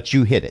 but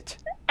you hit it.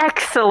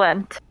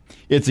 Excellent.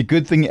 It's a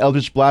good thing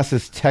Eldritch Blast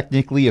is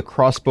technically a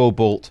crossbow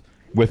bolt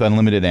with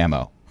unlimited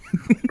ammo.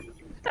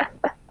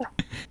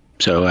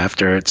 So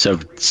after it,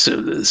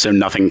 so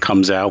nothing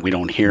comes out. We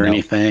don't hear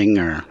anything,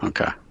 or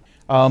okay.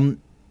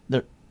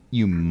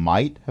 You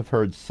might have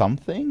heard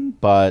something,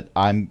 but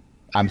I'm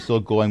still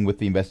going with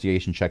the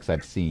investigation checks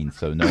I've seen.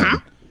 So no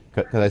one,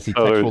 because I see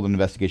Tex rolled an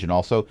investigation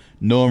also.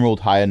 No one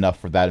rolled high enough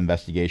for that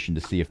investigation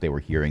to see if they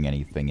were hearing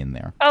anything in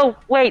there. Oh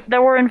wait,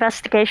 there were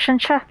investigation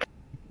checks.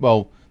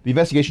 Well, the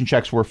investigation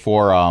checks were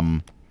for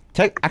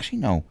Actually,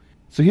 no.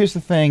 So here's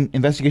the thing: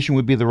 investigation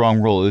would be the wrong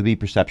roll. It would be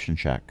perception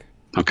check.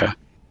 Okay.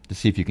 To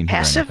see if you can hear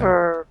Passive anything.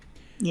 or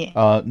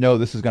yeah. No,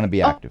 this is going to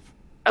be active.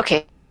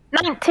 Okay.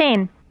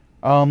 19.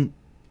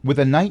 With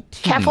a 19.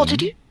 Careful,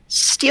 did you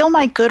steal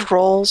my good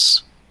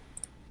rolls?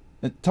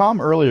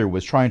 Tom earlier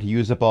was trying to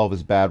use up all of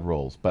his bad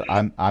rolls, but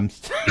I'm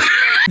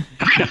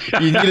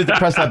you needed to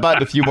press that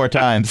button a few more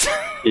times.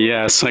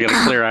 Yes, I got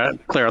to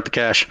clear out the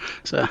cache.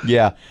 So.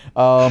 Yeah.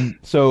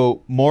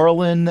 So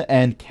Morlin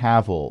and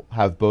Cavil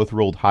have both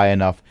rolled high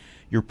enough.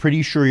 You're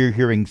pretty sure you're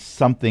hearing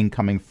something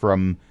coming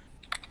from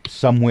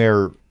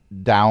somewhere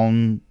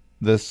down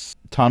this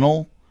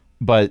tunnel,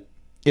 but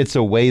it's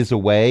a ways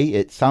away.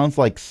 It sounds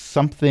like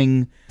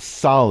something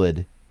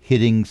solid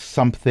hitting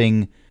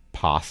something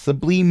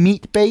possibly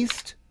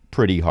meat-based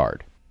pretty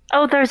hard.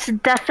 Oh, there's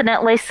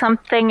definitely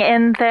something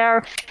in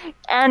there,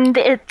 and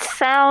it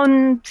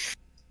sounds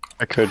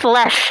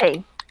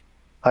fleshy.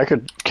 I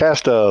could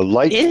cast a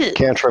light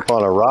cantrip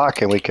on a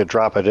rock, and we could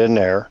drop it in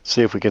there,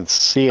 see if we can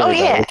see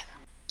anything. Oh, yeah.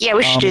 Yeah,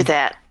 we should do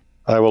that.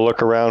 I will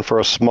look around for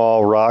a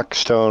small rock,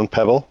 stone,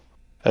 pebble,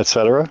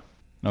 etc.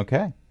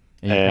 Okay.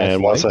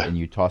 And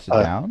you toss it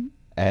down,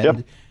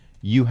 and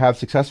you have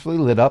successfully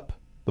lit up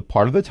the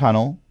part of the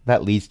tunnel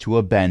that leads to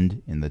a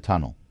bend in the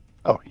tunnel.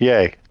 Oh,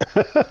 yay.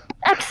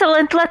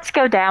 Excellent, let's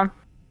go down.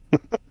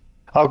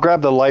 I'll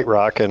grab the light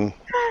rock and...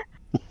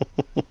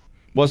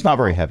 Well, it's not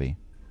very heavy.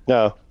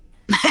 No.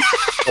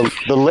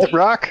 The lit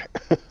rock?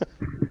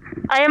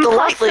 I am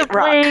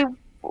possibly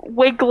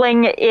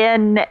wiggling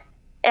in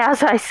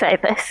as I say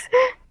this.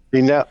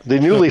 The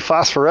newly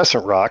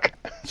phosphorescent rock.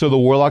 So the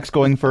warlock's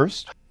going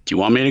first? Do you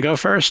want me to go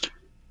first?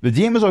 The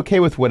DM is okay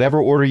with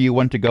whatever order you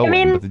want to go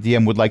in, but the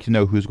DM would like to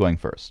know who's going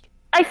first.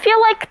 I feel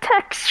like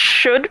Tex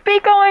should be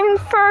going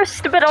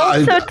first, but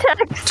also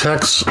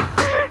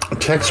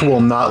Tex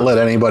will not let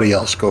anybody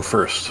else go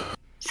first.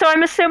 So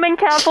I'm assuming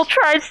Cavil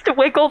tries to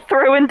wiggle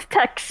through and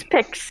Tex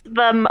picks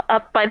them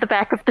up by the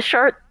back of the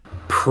shirt?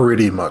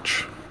 Pretty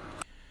much.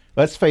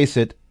 Let's face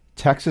it,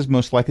 Tex is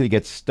most likely to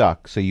get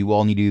stuck, so you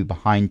all need to be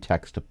behind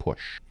Tex to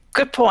push.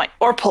 Good point.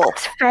 Or pull.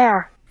 That's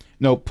fair.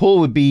 No, pull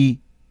would be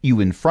you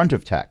in front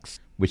of Tex,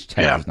 which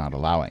Tex is not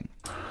allowing.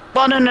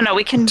 Well, no.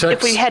 We can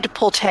if we had to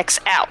pull Tex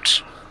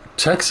out.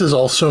 Tex is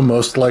also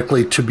most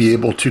likely to be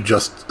able to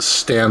just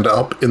stand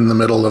up in the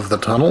middle of the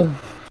tunnel.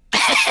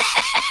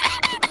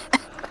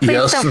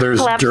 Yes,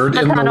 there's dirt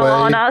in the way.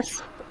 On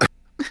us.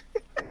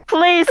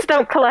 Please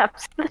don't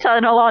collapse the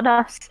tunnel on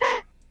us.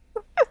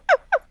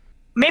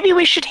 Maybe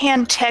we should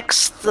hand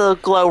Tex the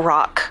glow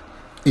rock.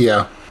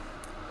 Yeah.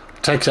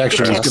 Tex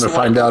actually is going to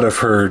find out if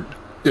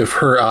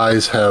her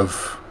eyes have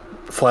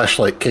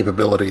flashlight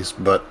capabilities,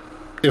 but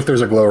if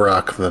there's a glow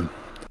rock, then...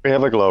 We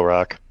have a glow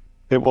rock.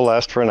 It will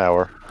last for an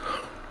hour.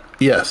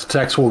 Yes,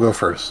 Tex will go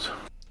first.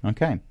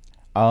 Okay.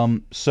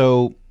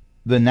 So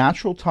the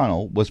natural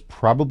tunnel was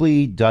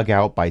probably dug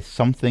out by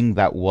something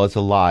that was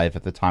alive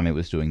at the time it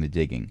was doing the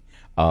digging.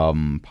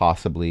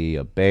 Possibly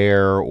a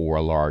bear or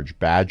a large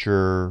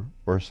badger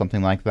or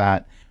something like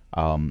that.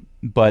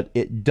 But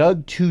it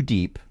dug too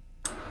deep.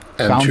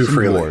 And found too some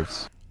freely.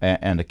 dwarves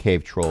and a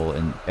cave troll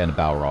and a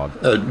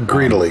Balrog.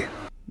 Greedily.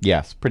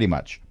 Yes, pretty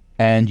much.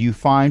 And you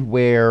find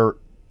where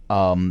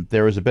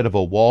there is a bit of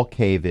a wall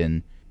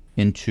cave-in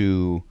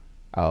into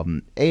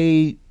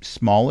a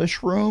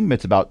smallish room.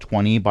 It's about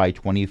 20 by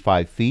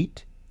 25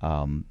 feet.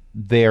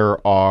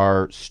 There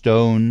are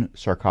stone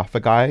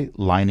sarcophagi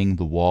lining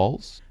the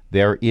walls.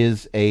 There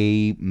is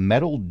a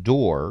metal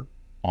door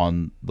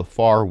on the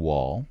far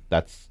wall.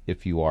 That's,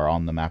 if you are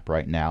on the map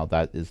right now,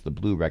 that is the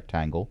blue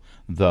rectangle.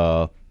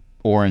 The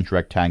orange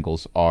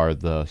rectangles are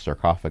the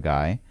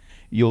sarcophagi.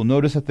 You'll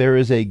notice that there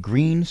is a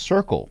green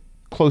circle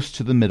close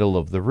to the middle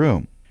of the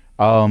room.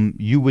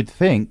 You would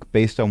think,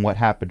 based on what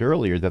happened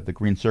earlier, that the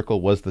green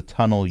circle was the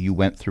tunnel you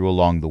went through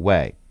along the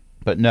way.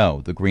 But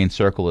no, the green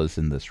circle is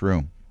in this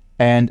room.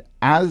 And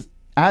as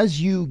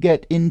you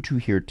get into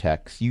here,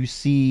 Tex, you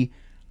see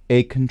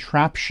a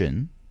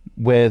contraption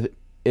with,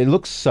 it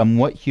looks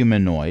somewhat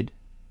humanoid,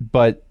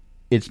 but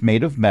it's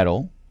made of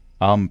metal,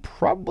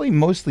 probably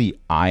mostly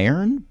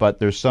iron, but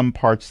there's some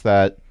parts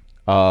that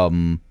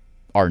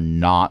are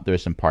not.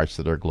 There's some parts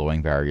that are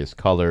glowing various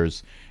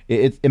colors.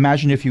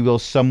 Imagine, if you will,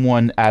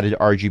 someone added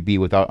RGB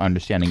without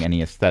understanding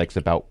any aesthetics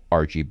about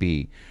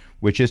RGB,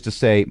 which is to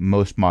say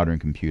most modern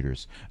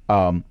computers.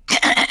 Sorry,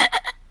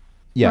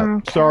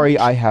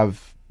 I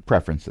have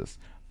preferences.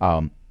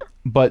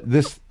 But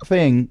this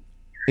thing,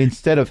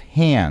 instead of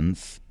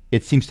hands,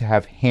 it seems to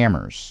have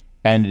hammers,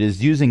 and it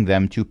is using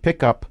them to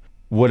pick up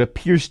what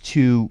appears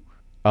to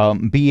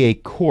be a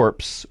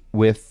corpse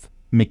with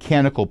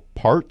mechanical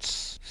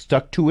parts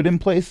stuck to it in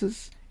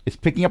places. is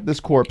picking up this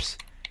corpse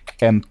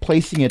and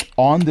placing it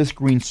on this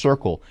green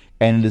circle,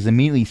 and it is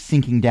immediately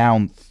sinking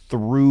down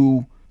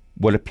through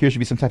what appears to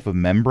be some type of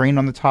membrane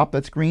on the top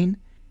that's green.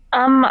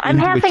 I'm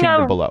into having a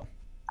chamber below.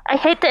 I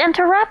hate to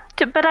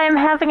interrupt, but I'm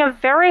having a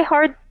very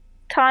hard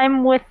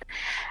time with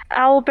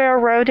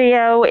Owlbear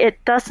Rodeo.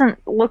 It doesn't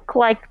look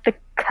like the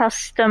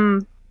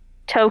custom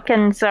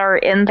tokens are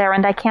in there,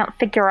 and I can't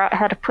figure out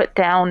how to put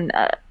down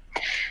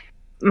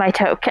my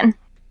token.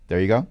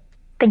 There you go.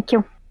 Thank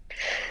you.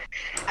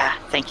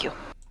 Thank you.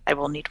 I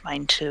will need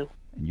mine too.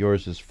 And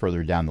yours is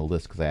further down the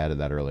list because I added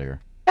that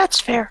earlier. That's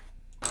fair.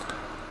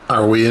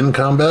 Are we in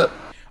combat?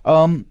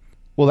 Well,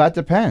 that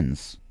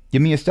depends.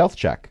 Give me a stealth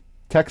check.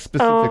 Text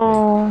specifically.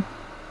 Oh.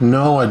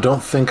 No, I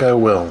don't think I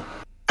will.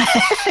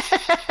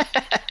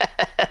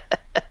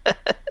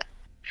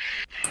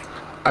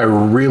 I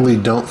really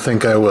don't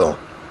think I will.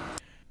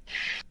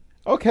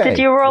 Okay. Did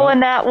you roll a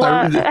nat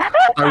one?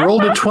 I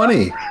rolled a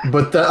 20,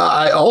 but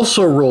I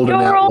also rolled a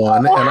nat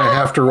 1, and I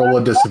have to roll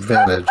a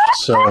disadvantage.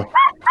 So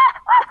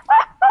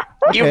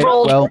You Okay,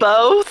 rolled well-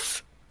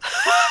 both?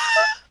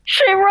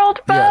 She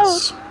rolled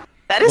both. yes,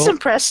 That is Well-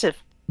 impressive.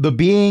 The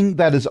being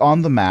that is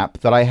on the map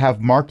that I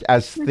have marked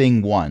as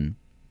Thing 1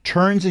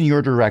 turns in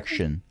your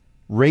direction,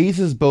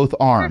 raises both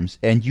arms,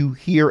 and you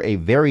hear a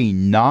very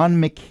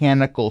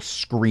non-mechanical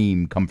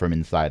scream come from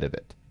inside of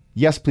it.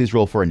 Yes, please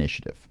roll for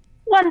initiative.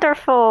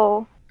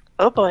 Wonderful.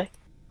 Oh boy.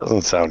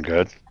 Doesn't sound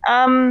good.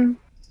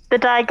 The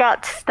die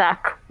got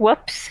stuck.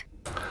 Whoops.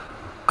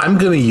 I'm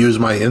going to use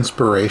my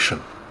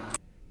inspiration.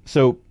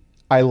 So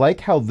I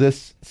like how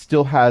this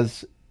still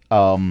has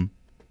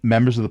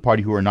members of the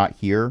party who are not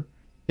here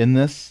in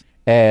this,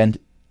 and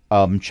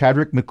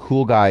Chadwick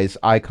McCoolguy's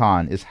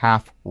icon is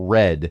half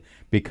red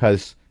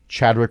because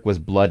Chadwick was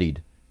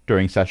bloodied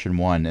during session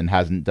 1 and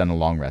hasn't done a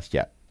long rest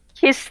yet.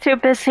 He's too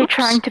busy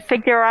trying to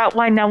figure out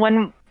why no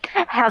one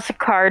has a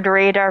card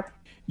reader.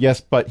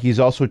 Yes, but he's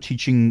also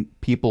teaching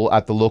people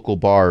at the local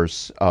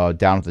bars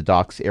down at the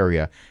docks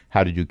area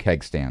how to do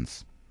keg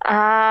stands.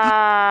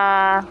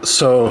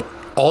 So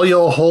all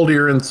y'all hold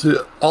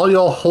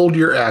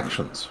your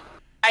actions.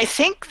 I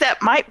think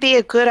that might be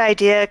a good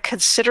idea,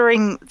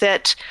 considering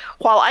that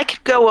while I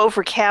could go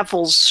over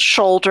Cavill's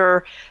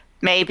shoulder,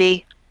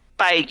 maybe,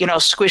 by,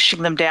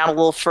 squishing them down a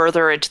little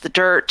further into the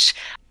dirt,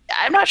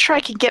 I'm not sure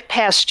I can get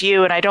past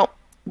you, and I don't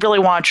really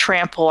want to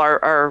trample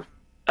our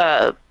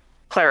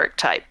cleric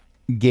type.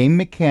 Game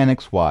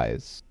mechanics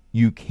wise,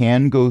 you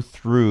can go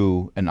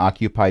through an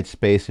occupied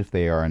space if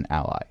they are an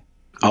ally.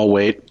 I'll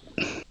wait.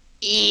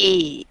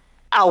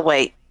 I'll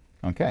wait.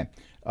 Okay.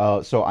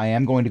 So I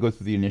am going to go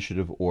through the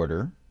initiative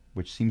order,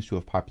 which seems to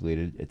have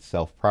populated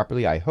itself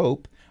properly, I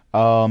hope.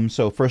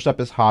 So first up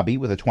is Hobby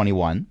with a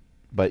 21,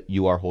 but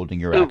you are holding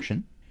your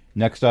action.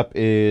 Next up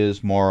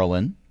is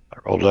Morlin. I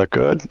rolled that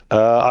good.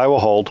 I will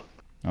hold.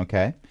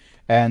 Okay.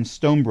 And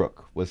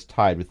Stonebrook was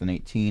tied with an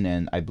 18,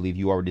 and I believe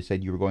you already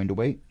said you were going to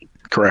wait.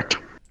 Correct.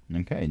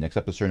 Okay. Next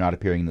up is Sir Not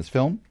Appearing in This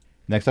Film.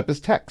 Next up is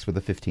Tex with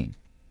a 15.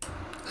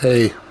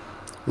 Hey,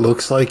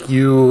 looks like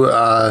you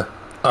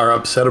are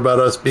upset about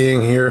us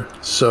being here,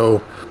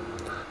 so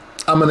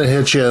I'm going to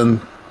hit you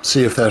and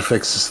see if that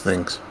fixes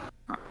things.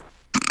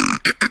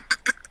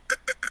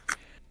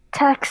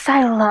 Tex,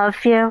 I love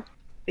you.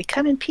 We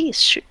come in peace.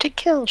 Shoot to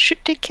kill.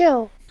 Shoot to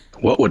kill.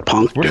 What would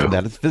Punk Worse do? than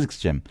that, it's physics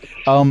gym.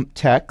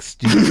 Tex,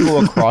 do you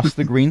go across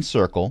the green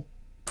circle?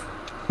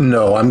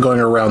 No, I'm going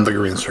around the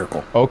green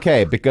circle.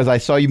 Okay, because I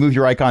saw you move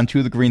your icon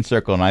to the green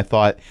circle, and I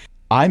thought,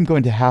 I'm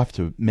going to have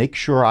to make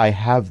sure I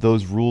have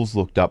those rules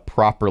looked up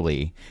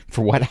properly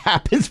for what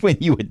happens when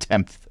you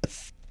attempt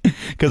this.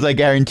 Because I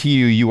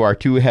guarantee you are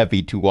too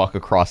heavy to walk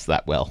across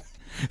that well.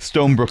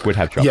 Stonebrook would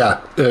have trouble.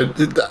 Yeah,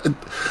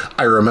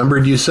 I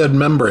remembered you said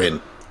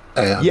membrane.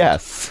 And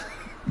Yes.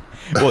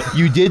 Well,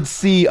 you did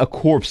see a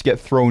corpse get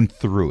thrown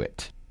through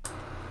it.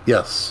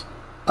 Yes.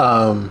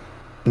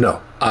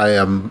 No, I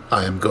am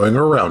going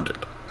around it.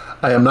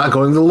 I am not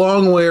going the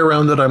long way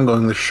around it. I'm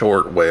going the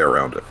short way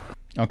around it.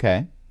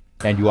 Okay.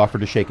 And you offer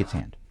to shake its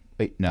hand.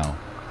 Wait, no.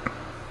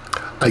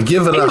 I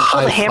give it Maybe a pull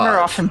high the hammer five.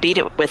 off and beat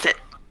it with it.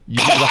 You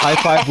do the high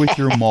five with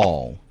your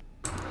maul.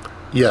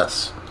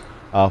 Yes.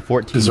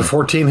 14. Does a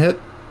 14 hit?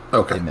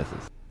 Okay. It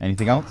misses.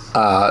 Anything else?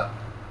 I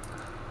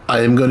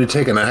am going to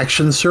take an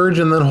action surge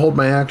and then hold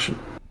my action.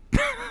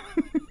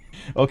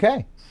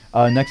 Okay.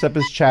 Next up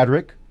is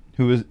Chadwick,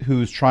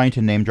 who's trying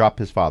to name drop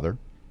his father,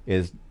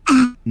 is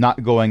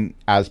not going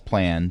as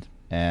planned,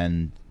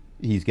 and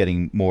he's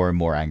getting more and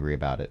more angry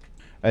about it.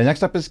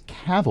 Next up is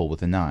Cavill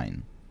with a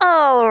 9.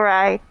 All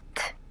right.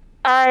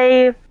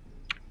 I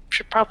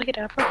Should probably get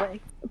out of the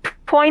way.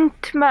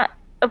 point my...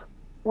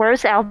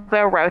 where's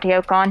Owlbear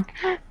Rodeo gone?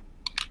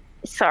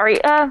 Sorry.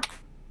 I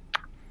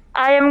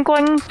am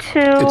going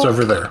to... It's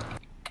over there.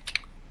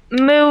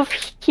 move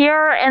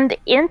here and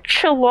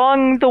inch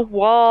along the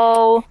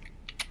wall,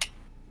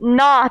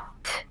 not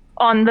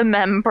on the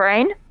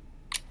membrane.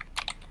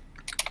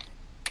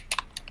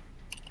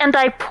 And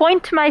I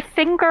point my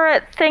finger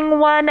at Thing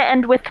 1,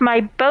 and with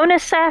my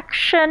bonus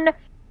action,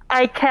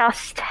 I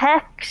cast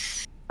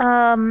Hex.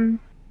 And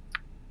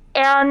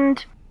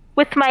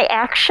with my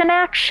action,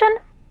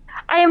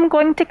 I am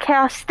going to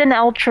cast an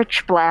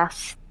Eldritch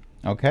Blast.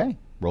 Okay,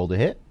 roll to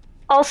hit.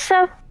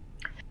 Also,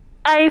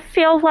 I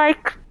feel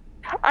like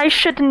I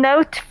should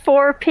note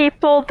for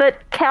people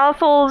that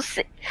Cavil's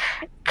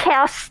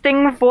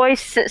casting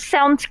voice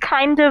sounds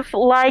kind of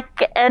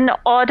like an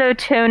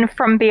auto-tune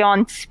from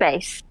Beyond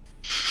Space.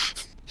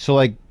 So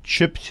like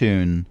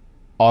chiptune,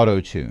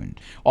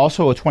 auto-tuned.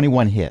 Also a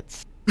 21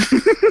 hits.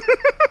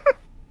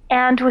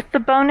 And with the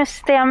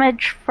bonus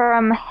damage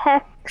from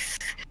Hex,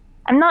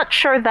 I'm not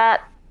sure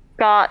that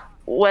got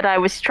what I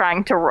was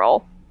trying to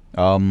roll.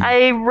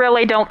 I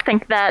really don't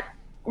think that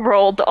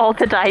rolled all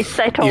the dice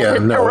I told it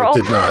to roll.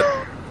 It did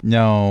not.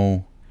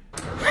 No.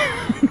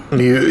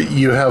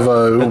 You have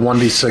a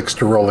 1d6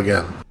 to roll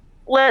again.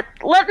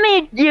 Let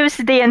me use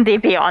D&D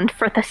Beyond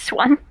for this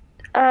one.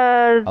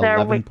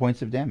 11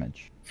 points of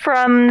damage.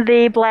 From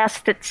the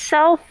blast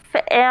itself,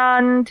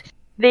 and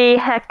the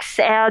Hex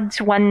adds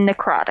 1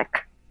 necrotic.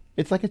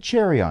 It's like a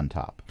cherry on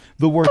top.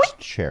 The worst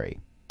cherry.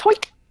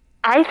 Point.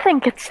 I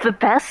think it's the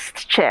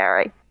best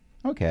cherry.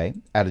 Okay,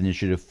 at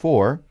initiative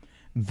 4,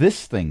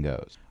 this thing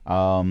goes.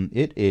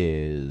 It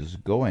is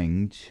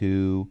going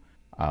to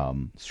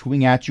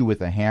swing at you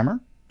with a hammer.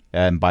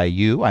 And by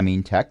you, I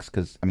mean Tex,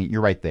 because,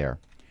 you're right there.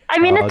 I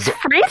mean, it's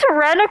free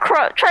to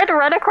try to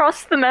run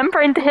across the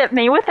membrane to hit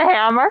me with a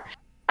hammer.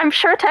 I'm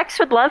sure Tex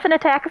would love an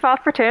attack of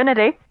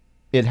opportunity.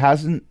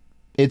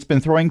 It's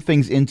been throwing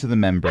things into the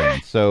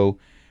membrane, so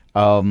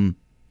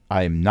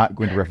I am not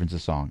going to reference the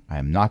song. I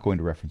am not going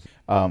to reference it.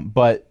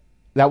 But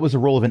that was a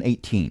roll of an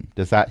 18.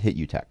 Does that hit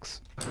you,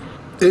 Tex?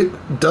 It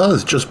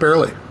does, just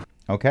barely.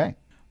 Okay.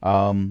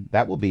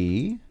 That will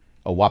be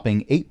a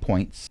whopping 8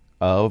 points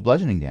of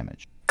bludgeoning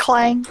damage.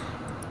 Clang.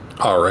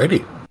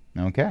 Alrighty.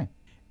 Okay.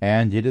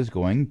 And it is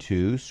going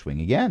to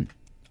swing again.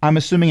 I'm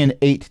assuming an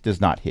 8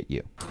 does not hit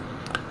you.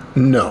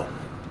 No.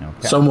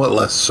 Okay. Somewhat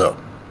less so.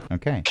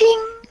 Okay.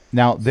 Ping.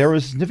 Now, there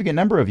was a significant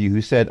number of you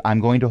who said, I'm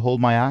going to hold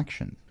my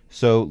action.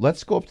 So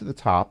let's go up to the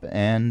top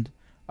and,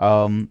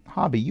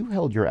 Hobby, you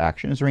held your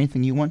action. Is there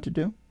anything you want to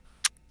do?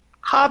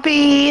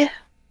 Hobby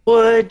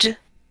would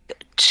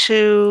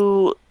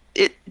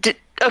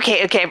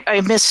Okay,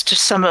 I missed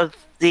some of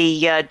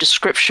the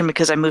description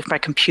because I moved my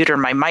computer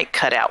and my mic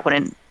cut out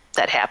when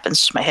that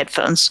happens, my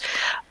headphones.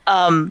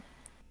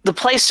 The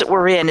place that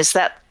we're in, is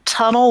that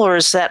tunnel or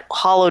is that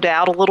hollowed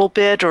out a little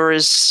bit, or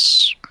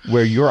is...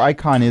 Where your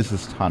icon is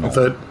this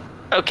tunnel.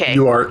 Okay.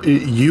 You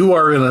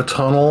are in a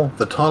tunnel.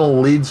 The tunnel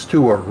leads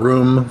to a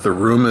room. The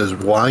room is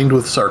lined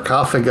with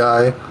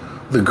sarcophagi.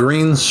 The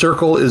green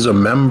circle is a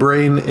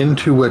membrane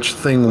into which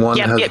Thing 1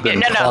 has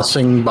been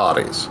tossing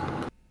bodies.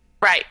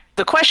 Right.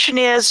 The question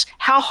is,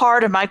 how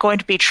hard am I going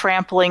to be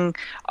trampling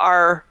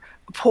our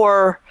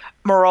poor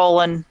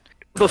Morolin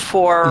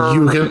before...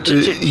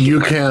 You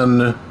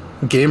can...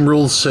 Game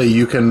rules say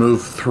you can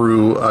move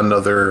through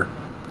another...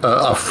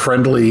 a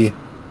friendly...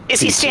 Is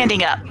he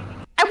standing up?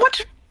 I want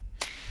to...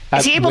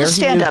 Is he able to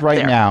stand up right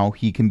there? now,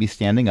 he can be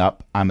standing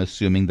up. I'm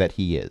assuming that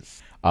he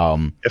is.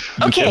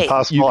 If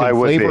possible, I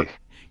would be.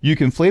 You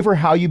can flavor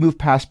how you move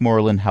past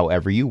Morlin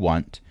however you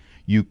want.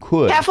 You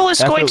could Cavill is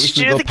going to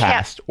do the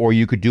past, or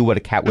you could do what a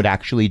cat would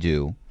actually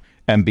do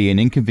and be an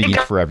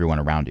inconvenience for everyone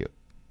around you.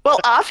 Well,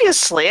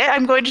 obviously,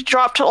 I'm going to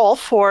drop to all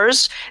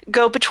fours,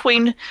 go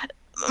between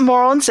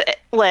Morlin's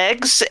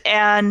legs,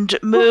 and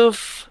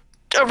move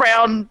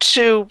around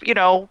to,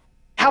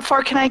 how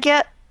far can I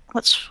get?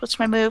 What's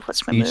my move?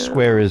 Each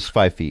square is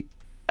 5 feet.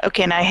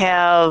 Okay, and I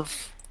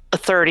have a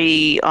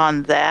 30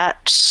 on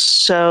that,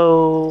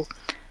 so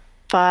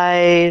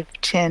 5,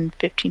 10,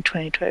 15,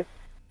 20, 25.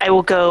 I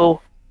will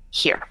go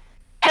here,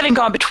 having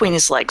gone between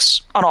his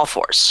legs on all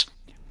fours.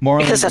 Marlon,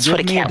 because that's what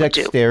a cat would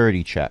do.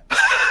 Dexterity check.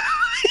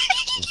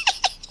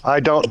 I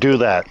don't do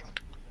that.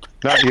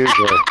 Not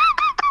usually.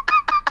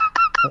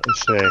 Let me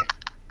see.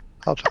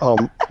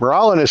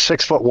 Morolin is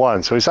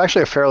 6'1", so he's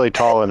actually a fairly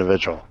tall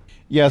individual.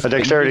 Yes, a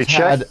dexterity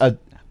check. Had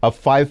a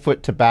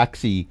 5-foot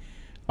tabaxi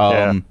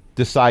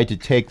decide to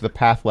take the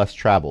path less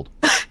traveled.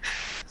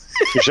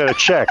 You said a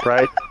check,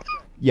 right?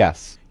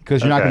 Yes,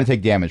 because you're not going to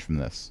take damage from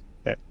this.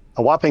 Okay.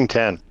 A whopping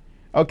 10.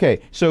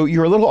 Okay, so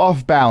you're a little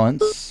off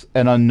balance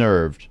and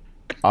unnerved.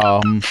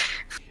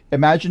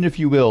 Imagine, if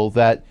you will,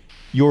 that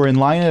you're in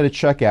line at a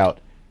checkout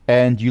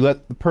and you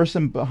let the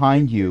person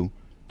behind you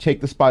take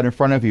the spot in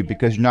front of you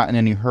because you're not in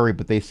any hurry,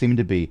 but they seem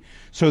to be.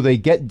 So they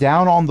get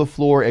down on the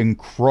floor and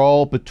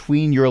crawl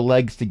between your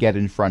legs to get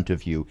in front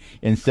of you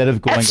instead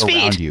of going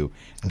around you.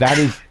 That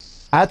is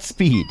at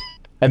speed.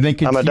 And then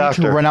continue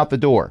to run out the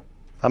door.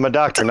 I'm a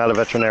doctor, not a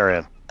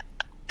veterinarian.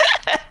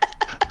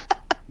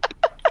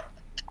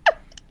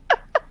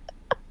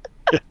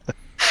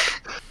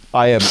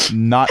 I am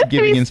not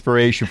giving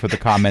inspiration for the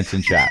comments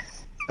in chat.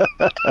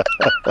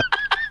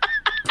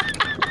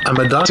 I'm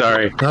a doctor,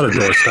 sorry, not a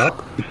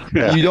doorstop.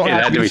 Yeah. You don't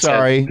have to be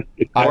sorry.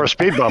 Or a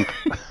speed bump.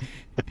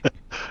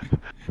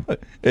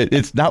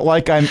 It's not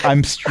like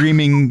I'm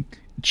streaming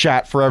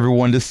chat for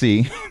everyone to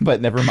see,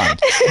 but never mind.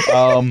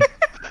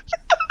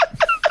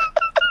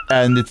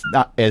 And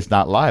it's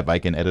not live. I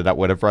can edit out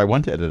whatever I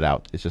want to edit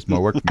out. It's just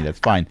more work for me. That's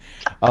fine.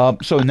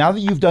 So now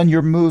that you've done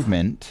your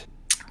movement,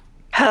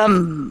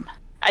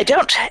 I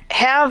don't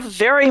have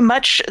very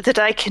much that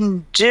I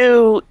can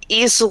do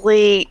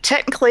easily.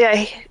 Technically,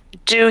 I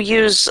do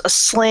use a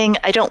sling.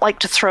 I don't like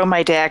to throw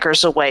my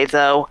daggers away,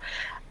 though.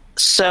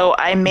 So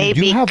I may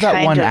be you have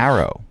that one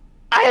arrow.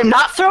 I am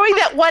not throwing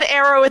that one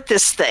arrow at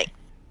this thing.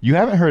 You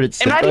haven't heard it.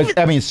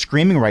 It's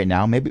screaming right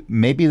now.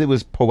 Maybe it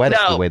was poetic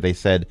the way they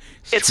said.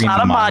 It's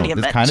not a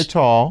monument. It's kind of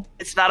tall.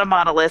 It's not a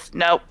monolith.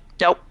 Nope.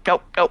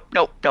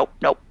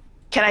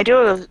 Can I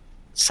do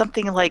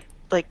something like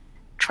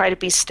try to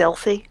be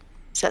stealthy?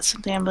 Is that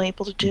something I'm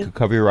able to do? You could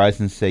cover your eyes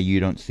and say you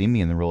don't see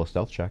me and then roll a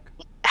stealth check.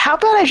 How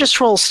about I just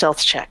roll a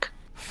stealth check?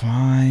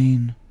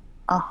 Fine.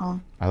 Uh-huh.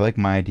 I like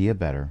my idea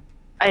better.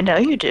 I know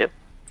you do.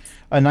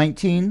 A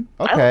 19?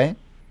 Okay.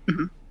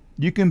 Mm-hmm.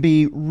 You can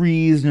be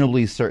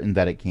reasonably certain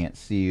that it can't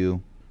see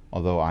you,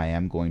 although I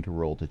am going to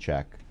roll to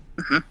check.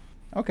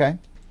 Mm-hmm. Okay.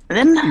 And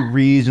then be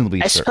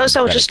reasonably I suppose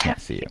I would just can't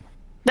see you.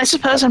 I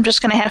suppose I'm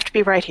just going to have to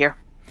be right here.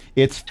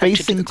 It's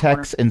facing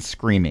Tex and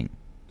screaming.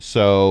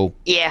 So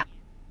yeah.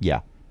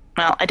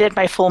 Well, I did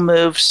my full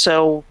move,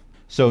 so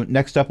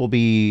next up will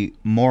be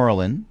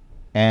Morlin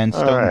and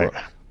Stonebrook.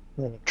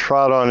 All right.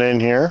 Trot on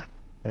in here,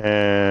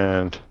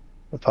 and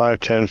 5,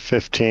 10,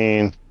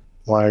 15.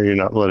 Why are you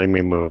not letting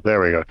me move? There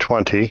we go,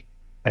 20.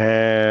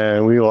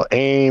 And we will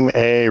aim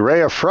a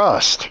ray of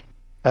frost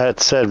at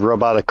said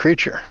robotic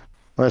creature.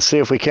 Let's see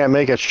if we can't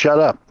make it shut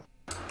up.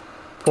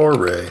 Poor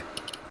Ray.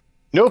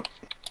 Nope.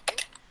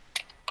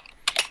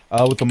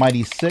 With the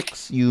mighty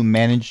 6, you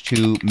manage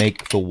to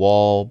make the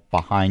wall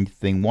behind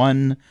Thing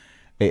 1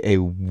 a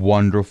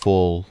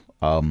wonderful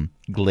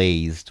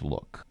glazed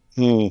look.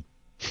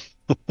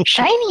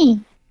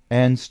 Shiny.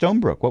 And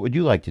Stonebrook, what would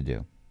you like to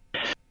do?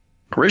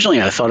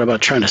 Originally, I thought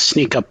about trying to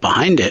sneak up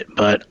behind it,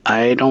 but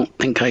I don't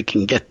think I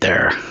can get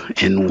there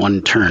in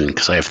one turn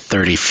because I have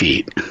 30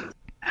 feet.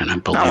 And I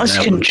believe Unless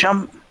you can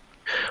jump.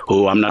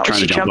 Oh, I'm not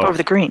trying to jump over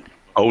the green.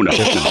 Oh, no.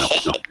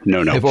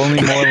 No. If only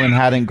Morlin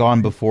hadn't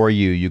gone before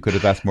you could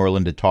have asked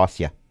Morlin to toss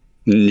you.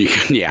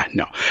 Yeah,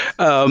 no.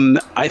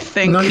 I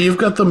think... No, you've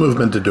got the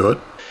movement to do it.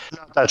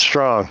 Not that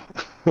strong.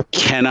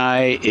 Can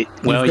I...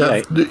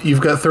 You've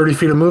got 30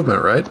 feet of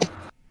movement, right?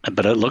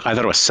 But I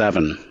thought it was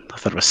 7. I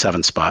thought it was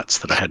 7 spots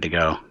that I had to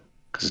go.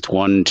 Because it's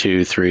 1,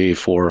 2, 3,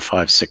 4,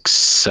 5, 6,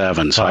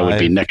 7. So I would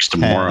be next to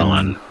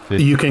Morlin.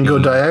 15, you can go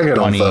diagonal,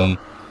 20, though.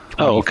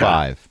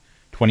 25. Okay.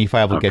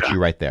 25 will get you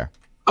right there.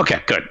 Okay,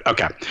 good.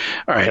 Okay.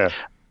 All right.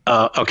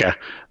 Okay.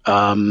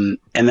 And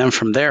then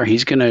from there,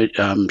 he's going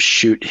to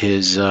shoot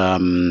his...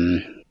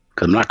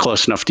 because I'm not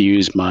close enough to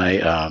use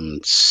my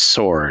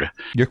sword.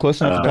 You're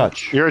close enough to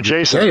touch. You're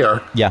adjacent. There you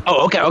are. Yeah.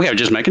 Oh, okay.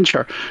 Just making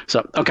sure.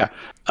 So, okay.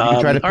 You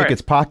can try to pick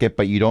its pocket,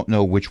 but you don't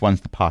know which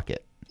one's the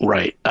pocket.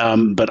 Right.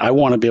 But I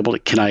want to be able to...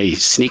 Can I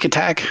sneak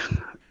attack?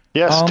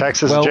 Yes,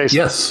 Tex is adjacent.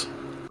 Yes.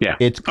 Yeah.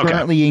 It's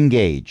currently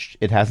engaged.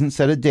 It hasn't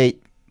set a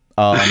date.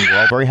 We're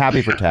all very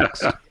happy for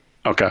Tex.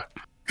 Okay.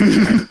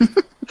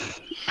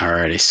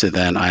 Alrighty. So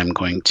then I'm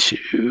going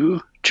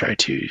to try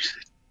to...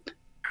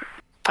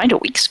 Find a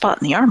weak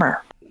spot in the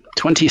armor.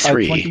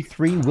 23.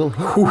 23 will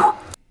hit.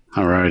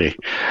 Alrighty.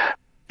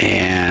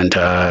 And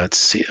let's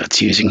see.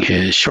 That's using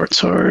his short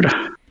sword.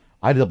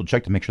 I had to double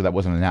check to make sure that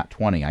wasn't a nat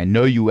 20. I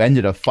know you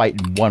ended a fight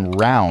in one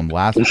round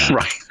last time.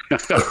 Right.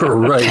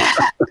 Right.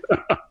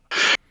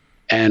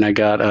 And I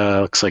got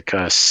looks like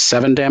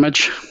 7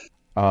 damage.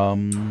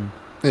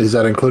 Is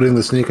that including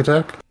the sneak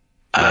attack?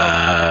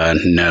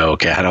 No.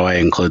 Okay. How do I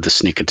include the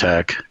sneak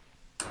attack?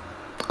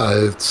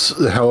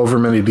 It's however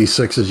many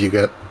d6s you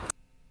get.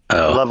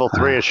 Oh, Level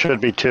 3, it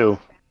should be 2.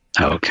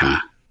 Okay.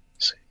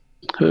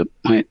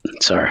 Wait.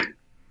 Sorry.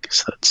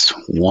 Guess that's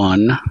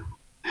 1.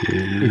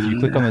 If you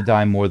click on the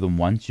die more than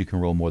once, you can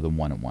roll more than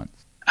one at once.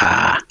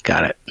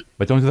 Got it.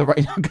 But don't do that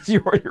right now because you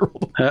already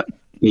rolled.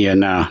 Yeah,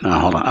 no,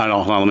 hold on.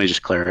 Hold on, let me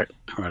just clear it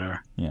or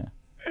whatever. Yeah.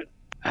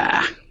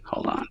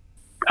 Hold on.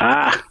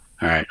 All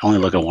right, only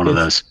look at one of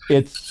those.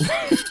 It's.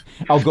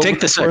 I'll go Take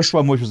with the the 6. first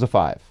one, which was a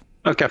 5.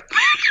 Okay.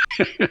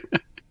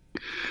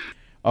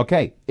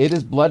 Okay, it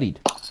is bloodied.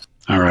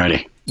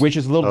 Alrighty. Which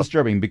is a little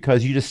disturbing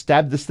because you just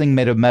stabbed this thing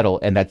made of metal,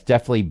 and that's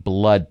definitely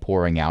blood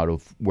pouring out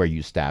of where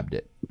you stabbed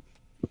it.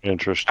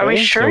 Interesting. Are we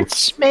sure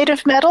it's made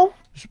of metal?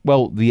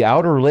 Well, the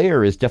outer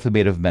layer is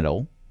definitely made of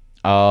metal.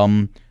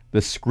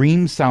 The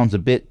scream sounds a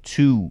bit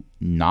too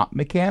not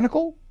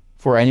mechanical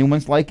for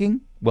anyone's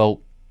liking.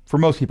 Well, for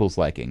most people's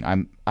liking.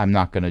 I'm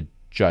not going to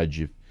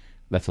judge if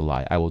that's a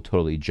lie. I will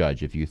totally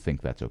judge if you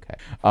think that's okay.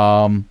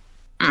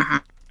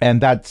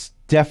 And that's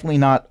definitely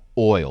not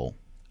oil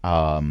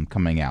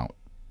coming out.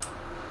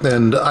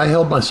 And I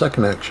held my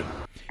second action.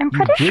 I'm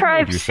pretty sure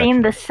I've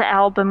seen this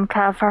album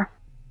cover.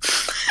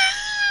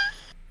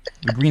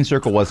 The green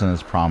circle wasn't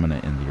as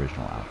prominent in the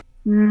original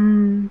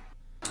album.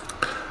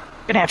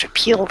 Gonna have to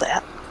peel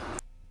that.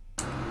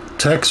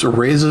 Tex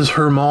raises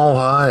her maul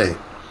high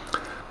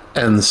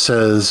and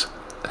says,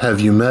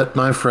 "Have you met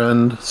my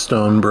friend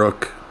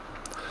Stonebrook?"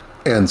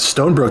 And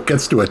Stonebrook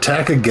gets to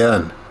attack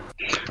again.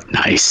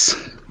 Nice.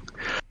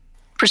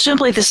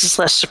 Presumably this is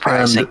less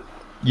surprising. And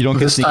You don't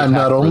get this sneak time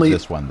attack not for only-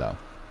 this one, though.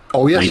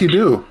 Oh, yes, you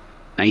do.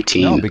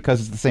 19. No,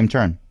 because it's the same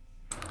turn.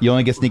 You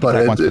only get sneak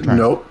attack once per turn.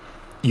 Nope.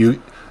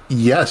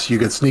 Yes, you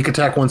get sneak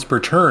attack once per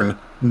turn,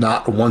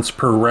 not once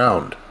per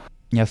round.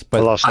 Yes,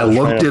 but I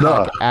looked it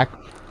up.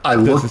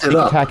 Does the sneak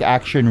attack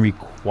action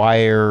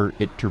require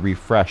it to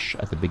refresh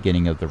at the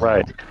beginning of the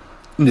round?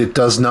 Right. It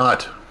does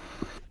not.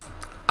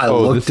 I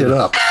looked it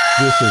up.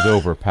 This is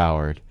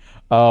overpowered.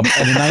 And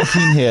the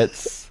 19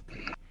 hits.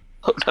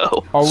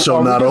 Oh no!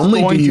 So not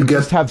only do you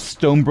just have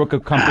Stonebrook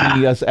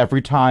accompany us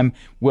every time?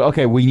 Well,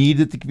 okay, we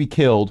need it to be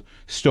killed.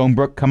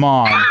 Stonebrook, come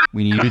on!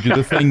 We need to do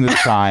the thing this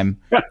time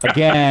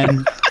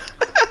again.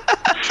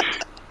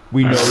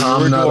 We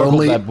know you're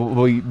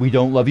adorable. We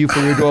don't love you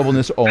for your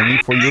adorableness, only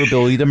for your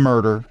ability to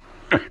murder.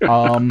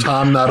 Tom,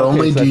 not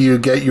only do you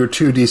get your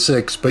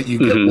 2d6, but you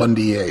get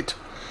 1d8.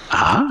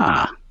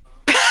 Ah.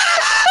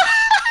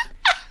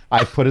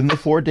 I put in the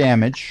 4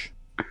 damage.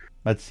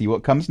 Let's see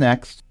what comes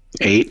next.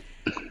 8.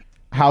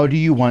 How do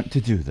you want to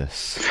do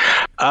this?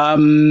 I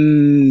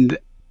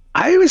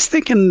was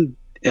thinking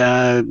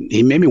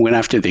he maybe went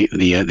after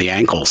the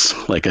ankles,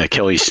 like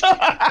Achilles,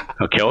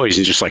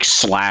 and just like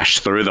slashed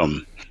through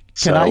them.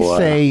 Can I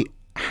say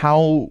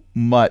how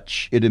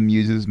much it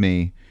amuses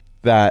me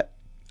that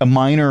a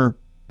minor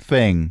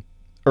thing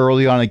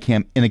early on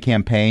in a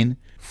campaign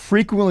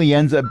frequently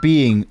ends up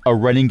being a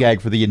running gag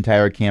for the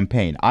entire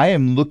campaign? I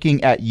am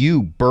looking at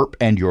you, Burp,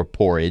 and your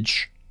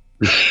porridge.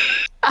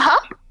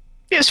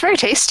 It was very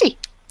tasty.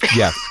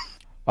 Yes.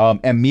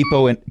 And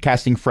Meepo and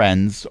casting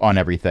friends on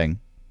everything.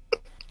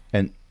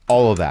 And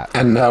all of that.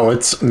 And now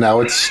it's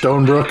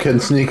Stonebrook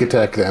and sneak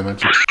attack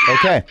damage.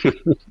 Okay.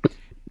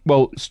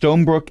 Well,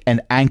 Stonebrook and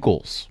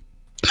ankles.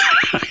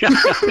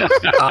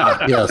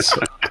 Yes.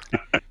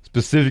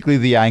 Specifically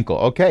the ankle.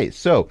 Okay,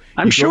 so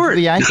I'm sure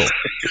the ankle.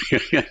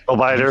 A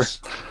biter.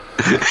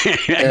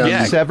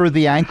 You sever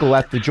the ankle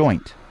at the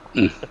joint.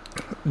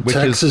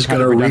 Tex is going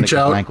to reach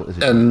out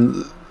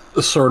and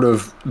sort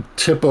of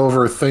tip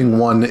over thing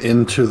 1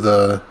 into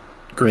the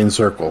green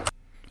circle.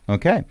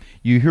 Okay.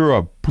 You hear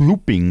a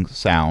blooping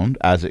sound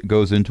as it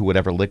goes into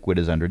whatever liquid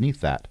is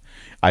underneath that.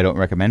 I don't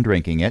recommend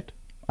drinking it.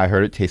 I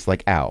heard it tastes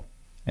like ow.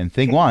 And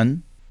thing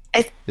 1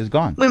 is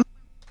gone.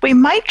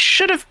 We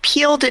should have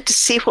peeled it to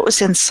see what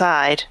was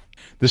inside.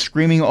 The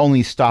screaming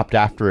only stopped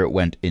after it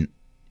went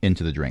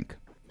into the drink.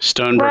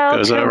 Stonebrook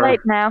goes over. Late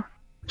now.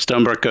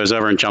 Stonebrook goes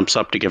over and jumps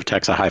up to give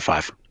Tex a high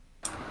five.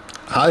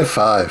 High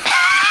five.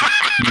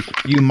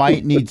 You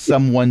might need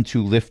someone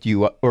to lift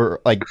you up,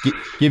 or like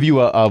give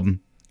you a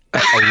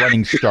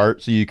running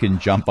start so you can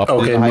jump up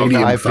to the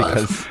high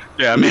five.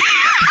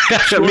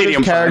 Because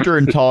medium character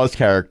and tallest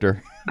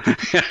character.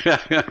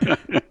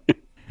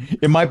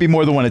 It might be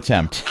more than one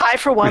attempt. High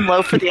for one,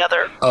 low for the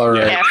other. All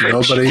right. Average.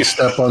 Nobody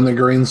step on the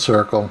green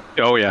circle.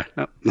 Oh yeah.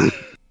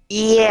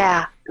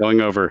 Yeah.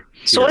 Going over.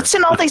 So here. what's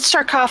in all these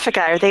sarcophagi?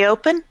 Are they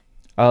open?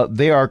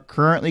 They are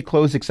currently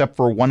closed except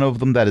for one of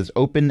them that is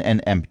open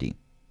and empty.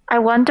 I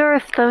wonder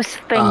if those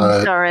things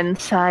are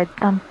inside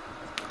them.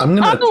 I'm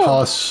going to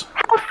toss...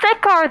 How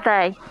thick are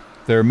they?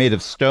 They're made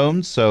of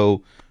stone,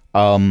 so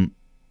the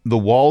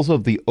walls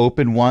of the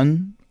open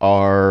one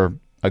are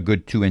a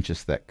good 2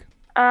 inches thick.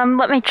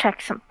 Let me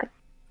check something.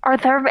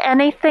 Is there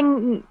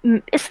anything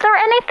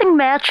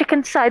magic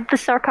inside the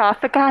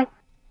sarcophagi?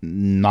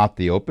 Not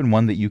the open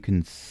one that you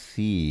can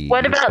see.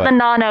 What about the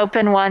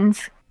non-open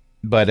ones?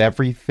 But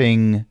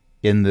everything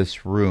in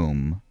this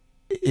room,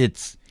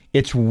 it's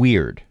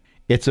weird.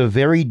 It's a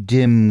very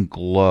dim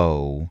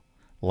glow,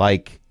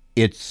 like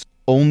it's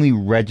only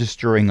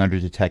registering under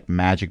detect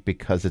magic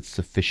because it's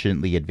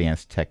sufficiently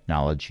advanced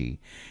technology.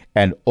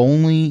 And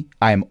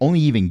I'm only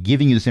even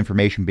giving you this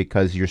information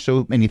because you're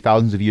so many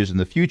thousands of years in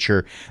the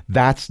future,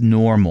 that's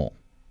normal.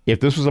 If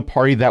this was a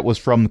party that was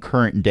from the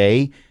current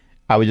day,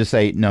 I would just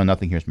say, no,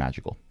 nothing here is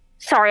magical.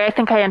 Sorry, I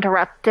think I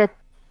interrupted.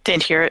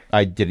 Didn't hear it.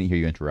 I didn't hear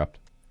you interrupt.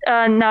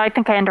 No, I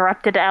think I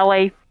interrupted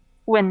Ellie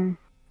when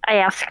I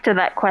asked her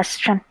that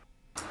question.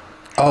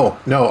 Oh,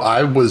 no,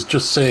 I was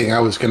just saying I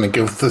was going to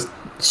give the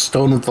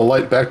Stone with the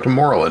Light back to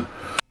Morlin.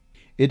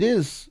 It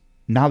is,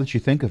 now that you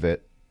think of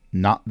it,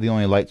 not the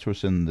only light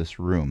source in this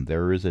room.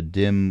 There is a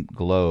dim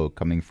glow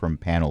coming from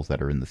panels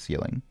that are in the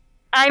ceiling.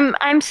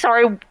 I'm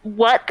sorry,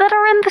 what that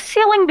are in the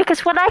ceiling?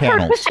 Because what I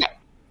heard was...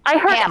 I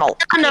heard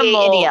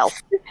animals.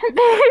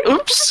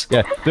 Oops.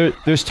 Yeah,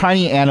 there's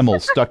tiny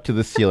animals stuck to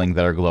the ceiling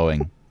that are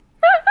glowing.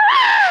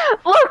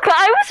 Look,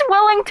 I was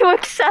willing to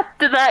accept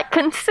that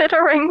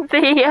considering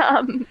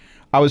the...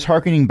 I was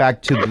hearkening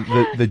back to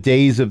the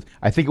days of,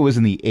 I think it was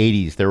in the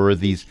 80s, there were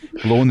these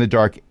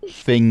glow-in-the-dark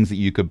things that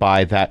you could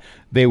buy that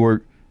they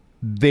were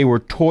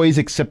toys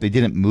except they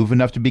didn't move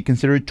enough to be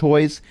considered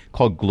toys,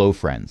 called Glow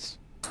Friends.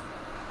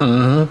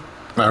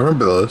 Mm-hmm. I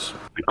remember those.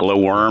 Like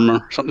glowworm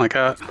or something like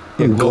that.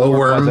 Yeah,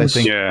 glowworms.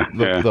 I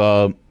think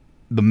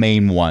the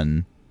main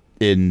one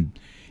in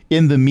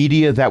the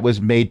media that was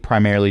made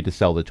primarily to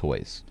sell the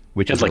toys.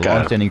 which is like a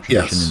long-standing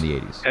tradition yes. in the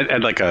 80s.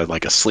 And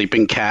like a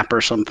sleeping cap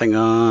or something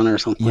on or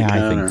something like that?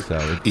 Yeah, I think or...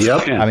 so.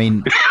 Yep. Yeah. I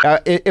mean,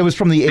 it was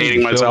from the 80s,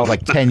 Dating so it was myself.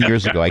 like 10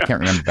 years ago. I can't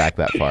remember back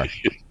that far.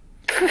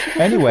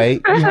 Anyway,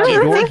 you have Do a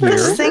you door think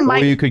this here, thing or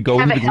might you could go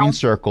have into a the green helm?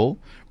 circle,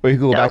 or you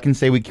could go No. back and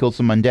say we killed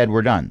some undead,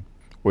 we're done.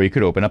 Or you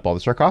could open up all the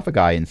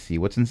sarcophagi and see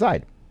what's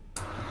inside.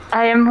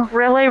 I am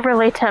really,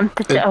 really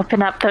tempted to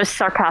open up those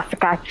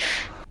sarcophagi.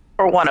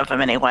 Or one of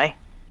them, anyway.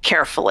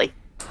 Carefully.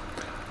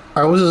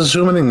 I was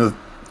assuming that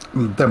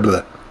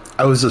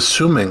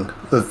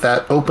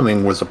that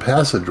opening was a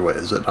passageway,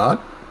 is it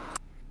not?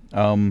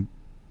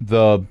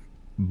 The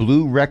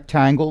blue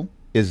rectangle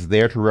is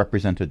there to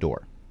represent a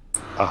door.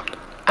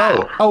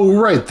 Oh,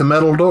 right, the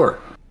metal door.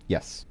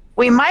 Yes.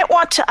 We might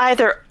want to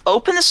either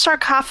open the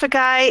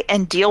sarcophagi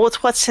and deal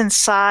with what's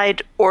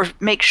inside, or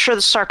make sure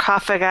the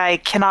sarcophagi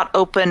cannot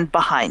open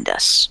behind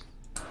us.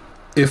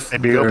 If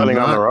They'd be they're opening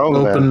on not their own,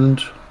 then.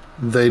 opened,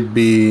 they'd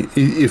be.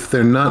 If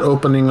they're not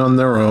opening on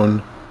their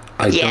own,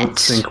 I Yet. don't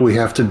think we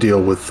have to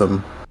deal with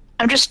them.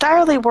 I'm just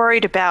direly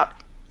worried about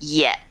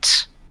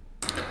yet.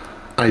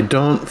 I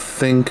don't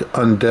think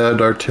undead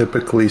are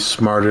typically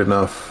smart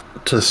enough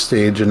to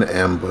stage an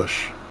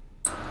ambush.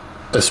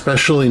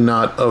 Especially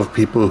not of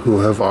people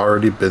who have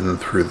already been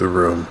through the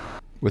room.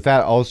 With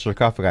that, all the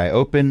sarcophagi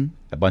open,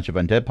 a bunch of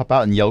undead pop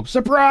out and yell,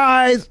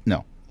 "Surprise!"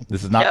 No,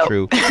 this is not No.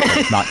 true.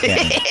 It's not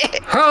canon.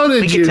 How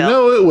did can you tell.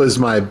 know it was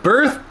my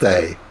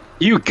birthday?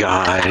 You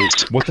guys.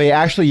 What they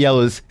actually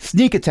yell is,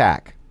 "Sneak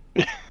attack!"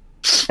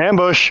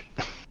 Ambush.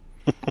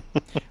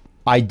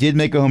 I did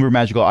make a homebrew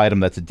magical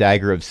item that's a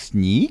dagger of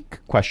sneak,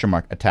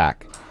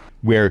 attack,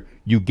 where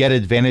you get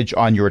advantage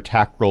on your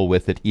attack roll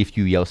with it if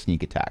you yell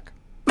sneak attack.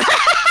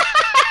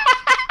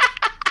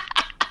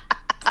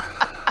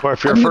 Or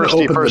if you're I'm gonna firsty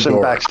open the person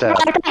door. backstab.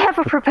 I have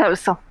a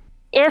proposal.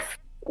 If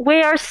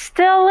we are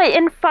still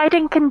in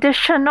fighting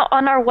condition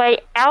on our way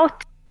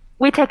out,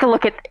 we take a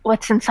look at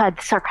what's inside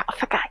the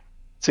sarcophagi.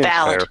 Seems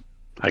Valid. fair.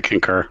 I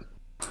concur.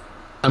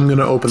 I'm going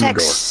to open the door.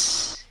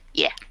 Tex.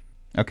 Yeah.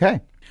 Okay.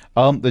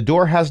 The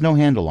door has no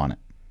handle on it.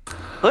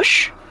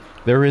 Push.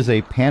 There is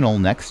a panel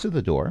next to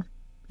the door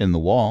in the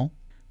wall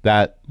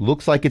that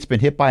looks like it's been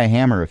hit by a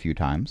hammer a few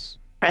times.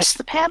 Press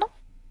the panel.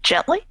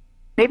 Gently.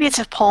 Maybe it's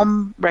a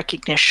palm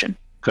recognition.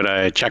 Could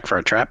I check for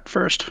a trap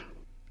first?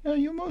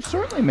 You most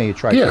certainly may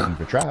try Yeah. checking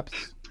for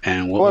traps. And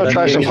I what want would to that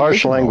try be some again?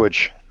 harsh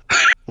language.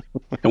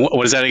 And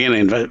what is that again?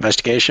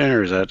 Investigation,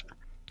 or is that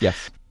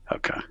Yes.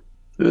 okay?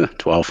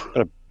 12.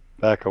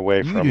 Back away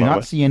You for do a not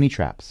moment. see any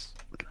traps.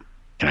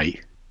 Can I?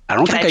 I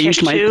don't Can think I I check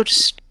used my. too?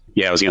 Just,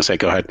 Yeah, I was gonna say.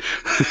 Go ahead.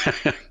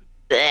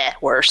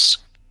 worse.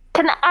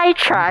 Can I You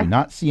try? do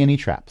not see any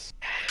traps.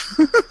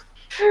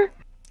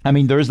 I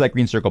mean, there is that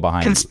green circle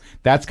behind Cons- you.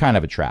 That's kind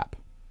of a trap.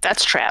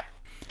 That's trap.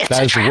 It's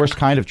That a is trap. the worst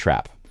kind of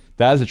trap.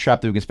 That is a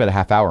trap that we can spend a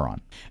half hour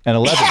on. And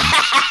 11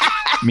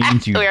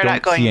 means you We are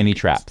not don't going- see any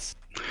traps.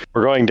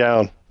 We're going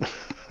down.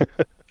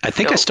 I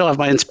think I still have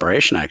my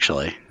inspiration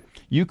actually.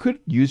 You could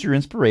use your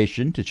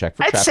inspiration to check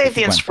for I'd traps. save if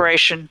the you want to.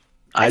 inspiration.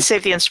 I'd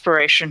save the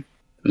inspiration.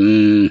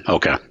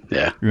 Okay.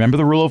 Yeah. Remember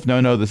the rule of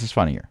no, this is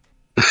funnier.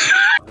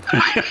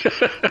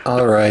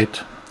 All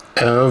right.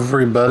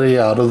 Everybody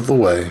out of the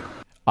way.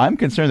 I'm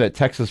concerned that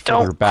Texas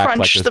further Don't back like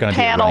crunch there's the going to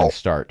be a panel. running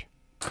start.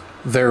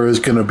 There is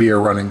going to be a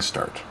running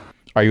start.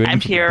 Are you aiming I'm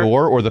for here. the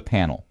door or the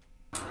panel?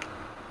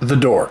 The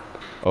door.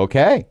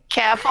 Okay.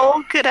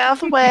 Cavill, get out of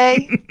the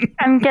way.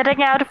 I'm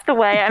getting out of the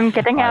way. I'm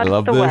getting I out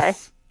love of the way.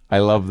 this. I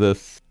love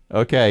this.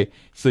 Okay.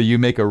 So you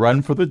make a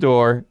run for the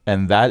door,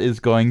 and that is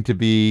going to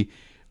be,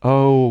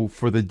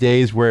 for the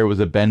days where it was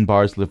a Ben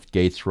Bars lift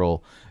gates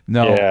roll.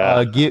 No,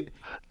 Yeah.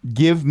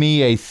 give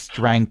me a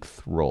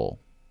strength roll.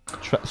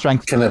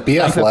 Strength. Can it be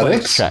strength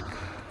athletics? check.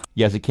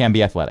 Yes, it can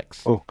be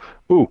athletics. Oh,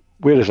 ooh,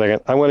 wait a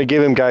second. I'm going to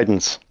give him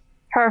guidance.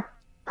 Her.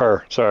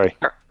 Her, sorry.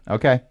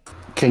 Okay.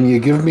 Can you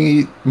give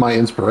me my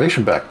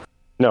inspiration back?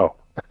 No.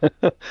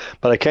 But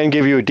I can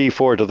give you a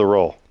D4 to the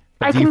roll.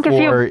 I can give you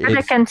D4 a bardic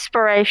is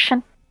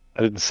inspiration.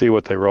 I didn't see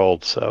what they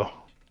rolled, so.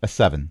 a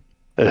 7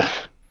 Ugh.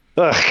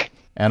 Ugh.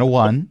 and a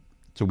 1.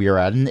 So we are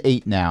at an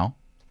 8 now.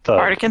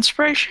 Bardic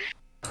inspiration.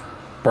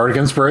 Bardic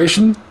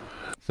inspiration?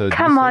 So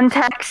Come D6. on,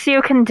 Tex,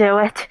 you can do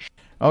it.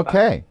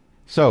 Okay.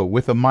 So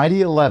with a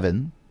mighty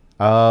 11,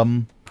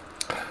 I'm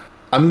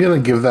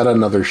going to give that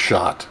another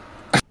shot.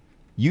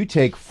 you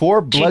take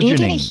 4 Do you need any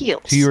bludgeoning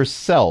heals? to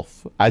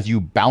yourself as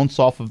you bounce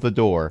off of the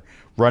door,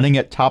 running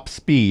at top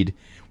speed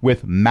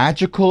with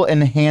magical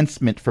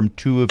enhancement from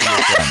 2 of your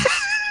friends.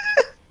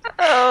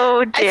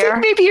 Oh, I dear. think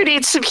maybe you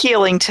need some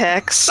healing,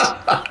 Tex.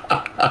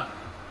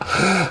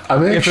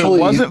 I'm If it actually.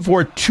 wasn't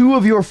for 2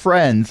 of your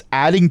friends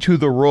adding to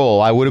the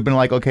roll, I would have been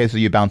like, okay, so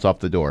you bounce off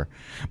the door.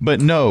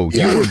 But no,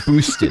 Yeah. you were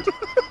boosted.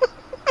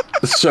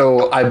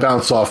 So I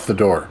bounce off the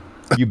door.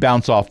 You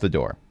bounce off the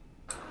door.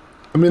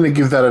 I'm going to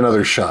give that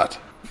another shot.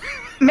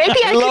 Maybe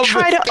I could love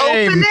try this to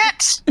game. open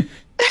it.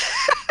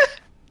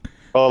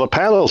 Oh, the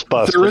panel's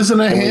busted. There isn't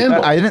a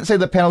handle. I didn't say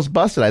the panel's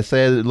busted. I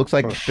said it looks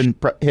like it's been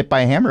hit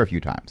by a hammer a few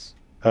times.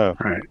 Oh. All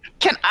right.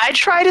 Can I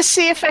try to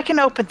see if I can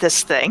open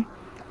this thing?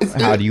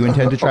 How do you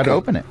intend to try to Okay.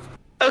 open it?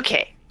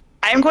 Okay.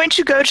 I'm going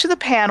to go to the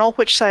panel.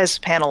 Which side is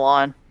the panel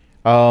on?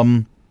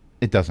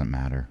 It doesn't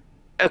matter.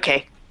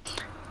 Okay.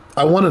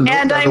 I want to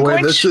know, by the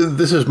way,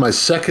 this is my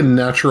second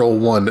natural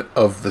one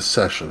of the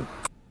session.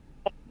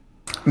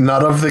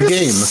 Not of the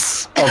game,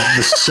 of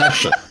the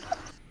session.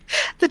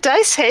 The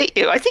dice hate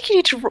you. I think you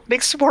need to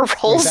make some more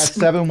rolls. Wait, that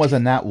 7 was a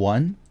nat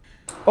 1?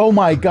 Oh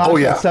my god,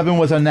 that 7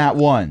 was a nat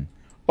 1.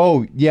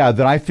 Oh, yeah,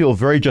 then I feel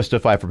very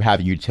justified for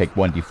having you take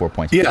 1d4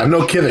 points. Yeah,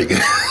 no kidding.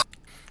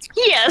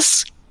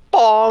 Yes.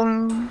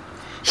 Bong.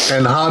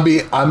 And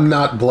Hobby, I'm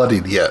not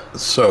bloodied yet,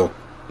 so...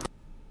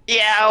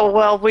 Yeah,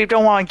 well, we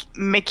don't want to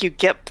make you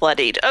get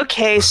bloodied.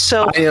 Okay,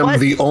 so I am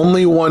the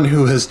only one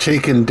who has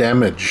taken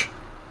damage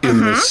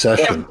in this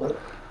session. Yep.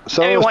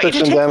 Some of us took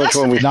some damage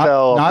when we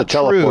fell off the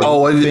teleport.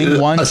 Oh,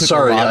 Thing 1 took a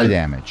lot of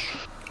damage.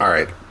 All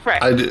right.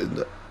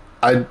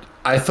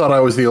 I thought I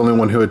was the only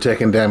one who had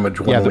taken damage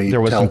when we there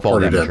was some fall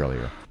damage in.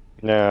 earlier.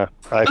 Yeah,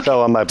 I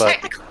fell on my butt.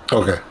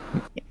 Okay.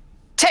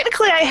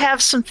 Technically, I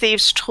have some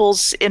thieves'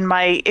 tools in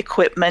my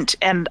equipment,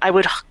 and I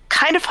would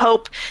kind of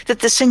hope that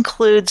this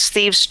includes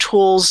thieves'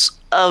 tools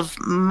of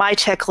my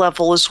tech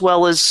level as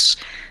well as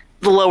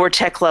the lower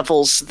tech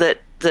levels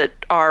that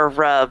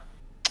are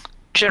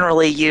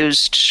generally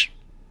used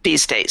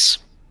these days.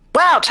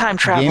 Wow, time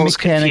travel is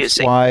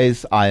confusing.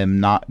 Game-mechanics-wise, I am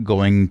not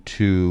going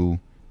to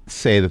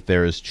say that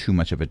there is too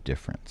much of a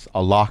difference.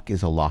 A lock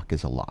is a lock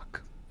is a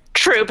lock.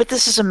 True, but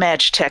this is a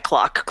Magitech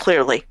lock,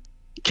 clearly.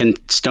 Can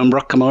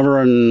Stonebrook come over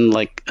and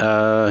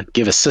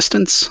give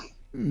assistance?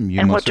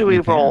 And what do we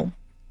roll?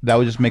 That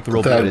would just make the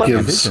roll that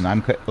gives and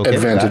I'm okay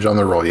advantage on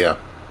the roll. Yeah.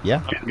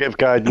 Yeah. Give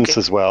guidance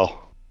as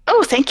well.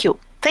 Oh, thank you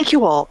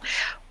all.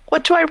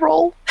 What do I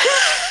roll?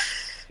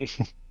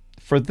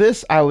 For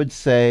this, I would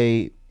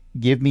say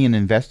give me an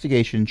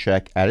investigation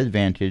check at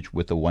advantage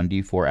with a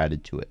 1d4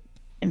 added to it.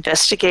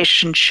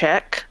 Investigation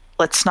check.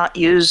 Let's not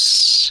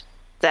use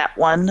that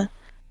one.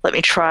 Let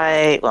me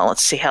try. Well,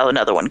 let's see how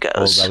another one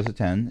goes. Oh, that was a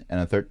 10 and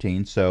a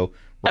 13. So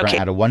we're going to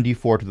add a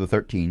 1d4 to the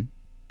 13.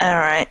 All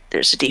right.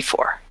 There's a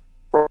d4.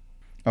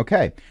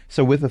 Okay.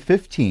 So with a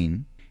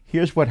 15,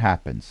 here's what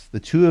happens. The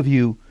two of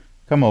you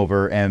come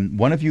over, and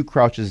one of you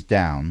crouches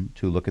down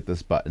to look at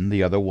this button.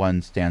 The other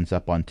one stands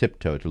up on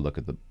tiptoe to look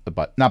at the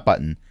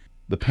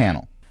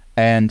panel.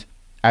 And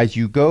as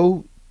you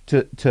go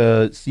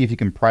to see if you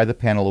can pry the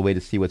panel away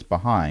to see what's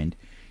behind,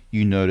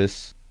 you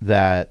notice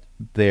that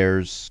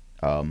there's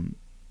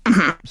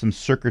some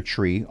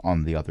circuitry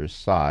on the other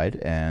side,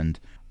 and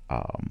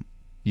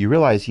you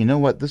realize, you know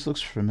what, this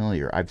looks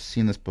familiar. I've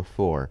seen this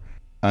before.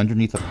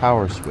 Underneath a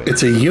power switch.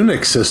 It's a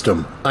Unix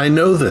system. I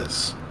know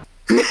this.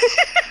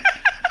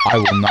 I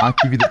will not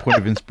give you the point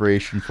of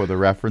inspiration for the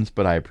reference,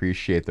 but I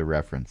appreciate the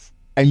reference.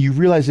 And you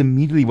realize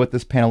immediately what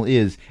this panel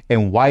is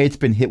and why it's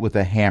been hit with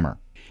a hammer.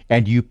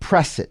 And you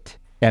press it,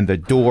 and the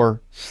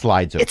door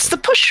slides open. It's the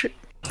push.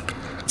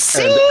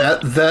 See? And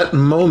at that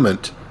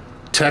moment,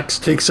 Tex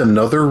takes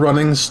another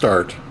running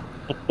start.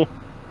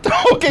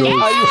 Okay,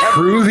 goes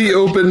through the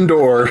open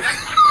door.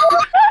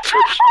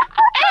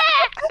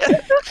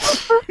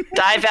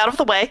 Dive out of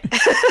the way.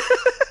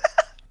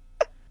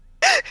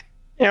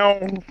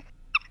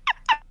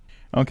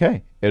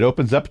 Okay. It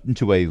opens up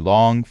into a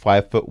long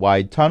 5-foot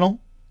wide tunnel.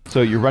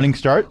 So your running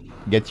start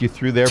gets you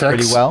through there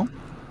pretty well.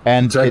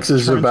 And Tex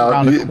is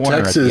about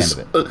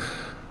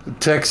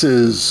Tex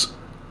is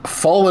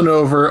fallen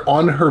over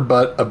on her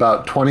butt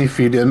about 20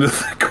 feet into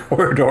the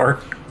corridor.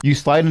 You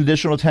slide an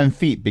additional 10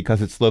 feet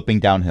because it's sloping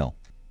downhill.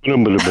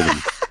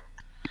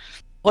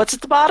 What's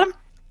at the bottom?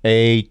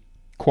 A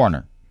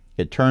corner.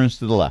 It turns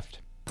to the left.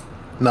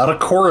 Not a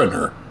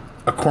coroner.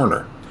 A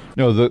corner.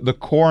 No, the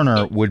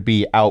coroner would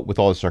be out with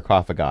all the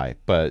sarcophagi,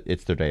 but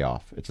it's their day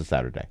off. It's a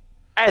Saturday.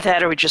 Either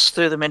that or we just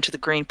threw them into the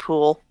green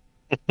pool.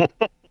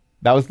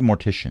 That was the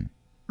mortician.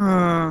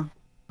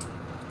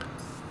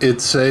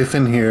 It's safe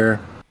in here.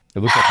 It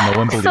looks like no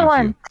one believes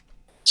you.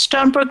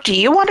 Stonebrook, do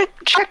you want to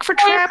check for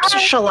traps, or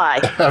shall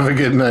I? Have a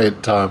good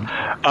night, Tom.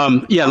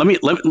 Yeah. Let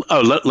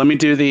me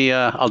do the.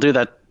 I'll do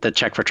that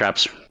check for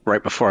traps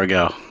right before I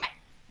go.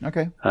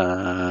 Okay.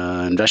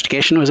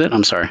 Investigation was it?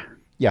 I'm sorry.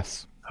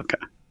 Yes. Okay.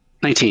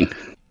 19.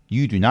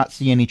 You do not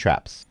see any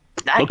traps.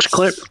 Nice.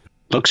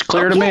 Looks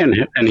clear to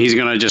me, and he's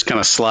gonna just kind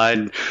of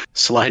slide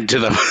to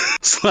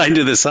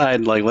the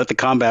side, like let the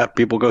combat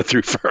people go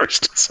through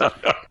first. So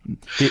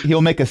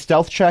he'll make a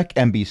stealth check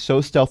and be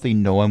so stealthy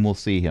no one will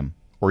see him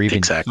or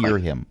even hear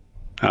him.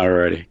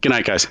 Alrighty. Good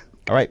night, guys.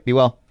 All right. Be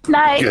well.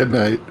 Night. Good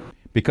night.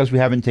 Because we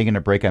haven't taken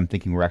a break, I'm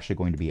thinking we're actually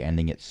going to be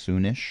ending it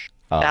soonish.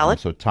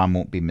 So Tom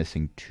won't be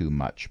missing too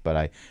much.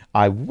 But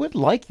I would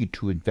like you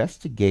to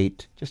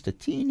investigate just a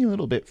teeny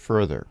little bit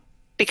further.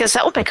 Because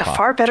that will make a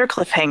far better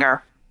cliffhanger.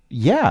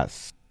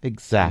 Yes,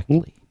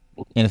 exactly.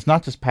 And it's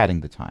not just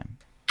padding the time.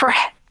 For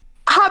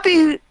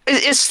Hobby,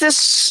 is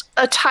this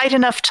a tight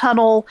enough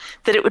tunnel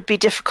that it would be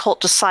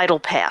difficult to sidle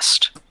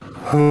past?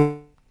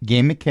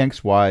 Game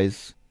mechanics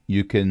wise,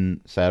 you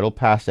can sidle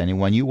past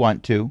anyone you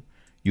want to.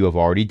 You have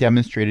already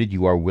demonstrated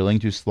you are willing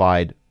to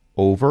slide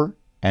over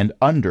and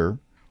under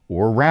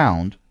or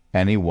around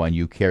anyone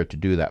you care to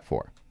do that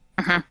for.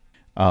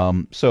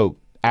 So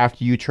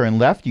After you turn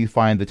left, you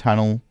find the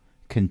tunnel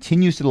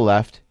continues to the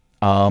left.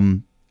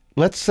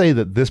 Let's say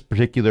that this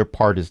particular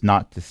part is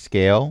not to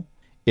scale.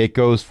 It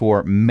goes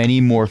for many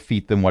more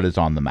feet than what is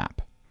on the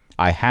map.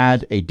 I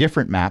had a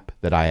different map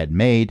that I had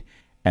made,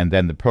 and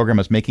then the program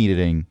was making it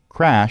and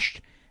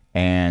crashed,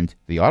 and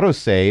the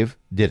autosave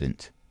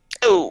didn't.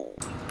 Oh.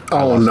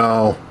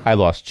 No. I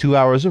lost 2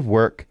 hours of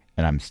work,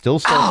 and I'm still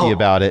salty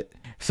about it.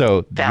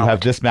 So Valid. You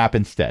have this map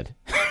instead.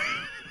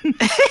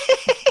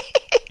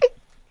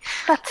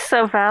 That's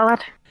so valid.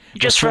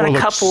 Just run a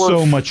couple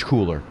so much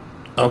cooler.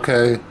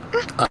 Okay.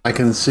 I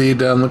can see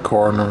down the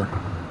corner.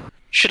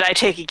 Should I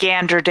take a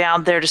gander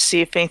down there to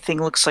see if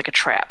anything looks like a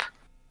trap?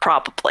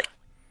 Probably.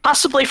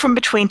 Possibly from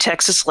between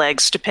Tex's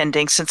legs,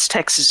 depending, since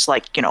Tex is,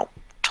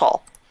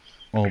 tall.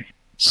 Well,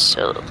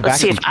 so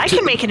let's see if I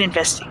can make an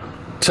investigation.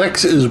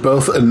 Tex is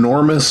both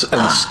enormous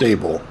and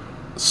stable.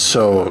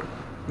 So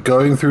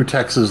going through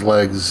Tex's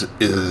legs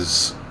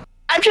is...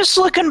 I'm just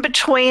looking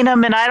between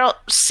them, and I don't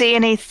see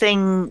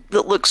anything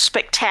that looks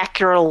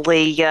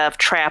spectacularly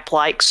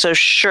trap-like. So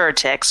sure,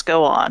 Tex,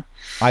 go on.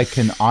 I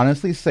can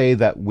honestly say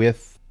that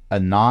with a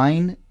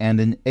 9 and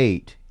an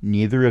 8,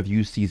 neither of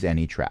you sees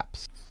any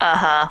traps.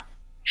 Uh-huh.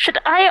 Should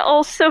I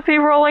also be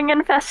rolling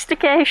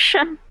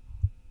investigation?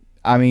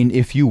 I mean,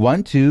 if you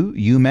want to,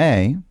 you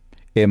may.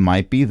 It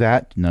might be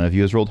that none of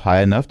you has rolled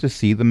high enough to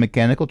see the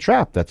mechanical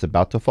trap that's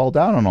about to fall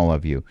down on all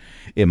of you.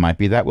 It might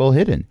be that well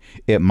hidden.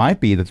 It might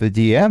be that the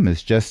DM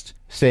is just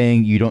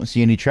saying you don't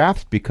see any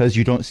traps because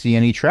you don't see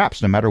any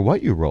traps no matter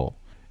what you roll.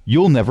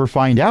 You'll never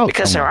find out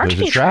because there aren't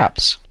any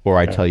traps. Or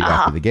I tell you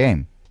after the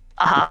game.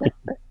 I'm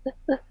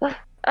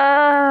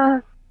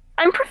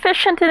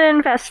proficient in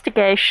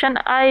investigation.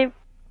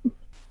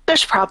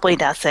 There's probably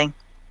nothing.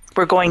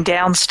 We're going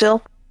down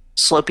still?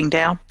 Sloping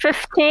down?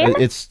 15?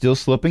 It's still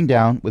sloping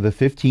down. With a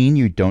 15,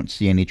 you don't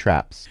see any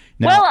traps.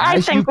 Now, well,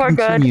 I think we're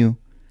good.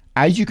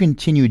 As you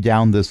continue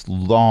down this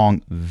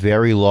long,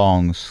 very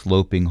long,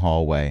 sloping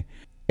hallway,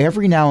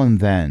 every now and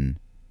then,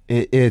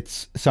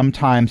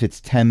 sometimes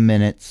it's 10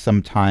 minutes,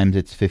 sometimes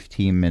it's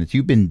 15 minutes.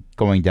 You've been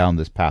going down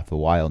this path a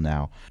while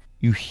now.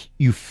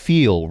 You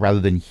feel, rather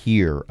than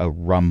hear, a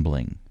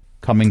rumbling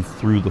coming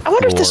through the floor. I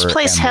wonder if this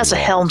place has a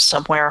helm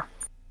somewhere.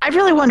 I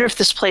really wonder if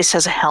this place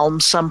has a helm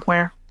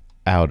somewhere.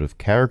 Out of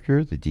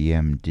character, the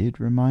DM did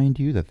remind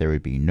you that there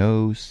would be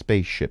no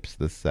spaceships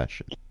this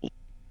session.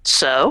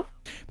 So?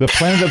 The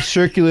planet of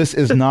Circulus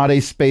is not a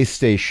space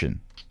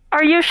station.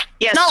 Are you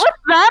yes. Not with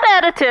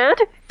that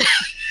attitude?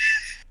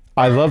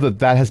 I love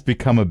that has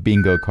become a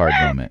bingo card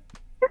moment.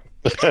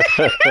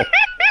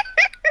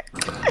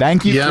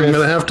 Thank you, Chris. I'm going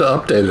to have to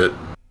update it.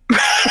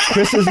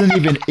 Chris isn't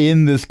even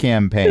in this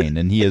campaign,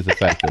 and he has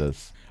affected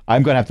us.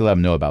 I'm going to have to let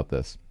him know about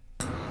this.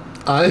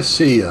 I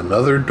see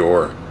another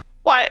door.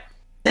 What?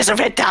 There's a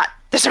red dot.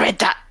 There's a red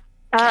dot.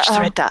 There's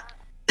a red dot.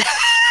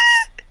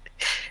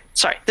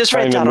 Sorry, there's a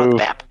red dot on the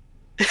map.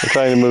 We're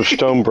trying to move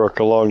Stonebrook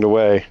along the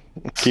way,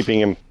 keeping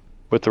him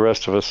with the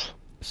rest of us,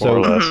 more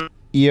or less.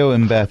 Io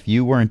and Beth,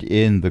 you weren't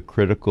in the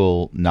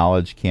critical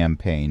knowledge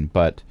campaign,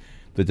 but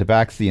the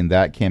Tabaxi in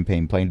that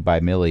campaign, played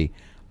by Millie,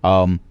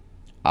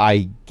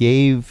 I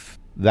gave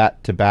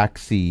that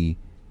Tabaxi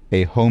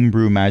a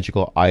homebrew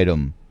magical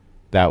item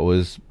that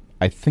was,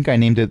 I think I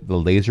named it the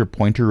Laser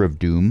Pointer of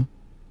Doom.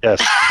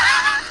 Yes.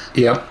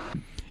 Yep.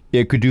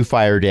 It could do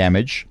fire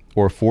damage,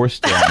 or force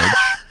damage,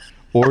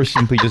 or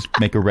simply just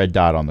make a red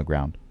dot on the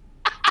ground.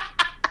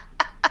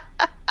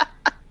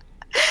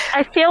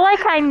 I feel like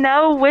I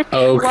know which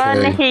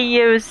one he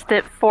used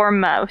it for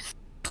most.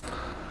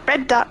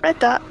 Red dot, red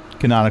dot.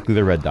 Canonically,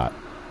 the red dot.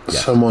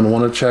 Yes. Someone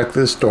want to check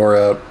this door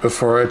out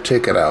before I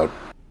take it out?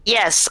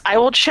 Yes, I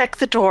will check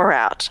the door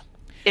out.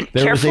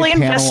 There is a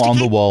panel on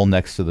the wall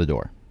next to the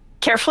door.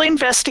 Carefully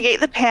investigate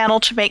the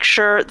panel to make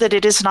sure that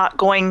it is not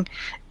going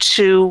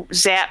to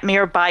zap me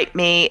or bite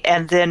me,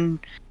 and then,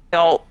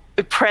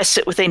 press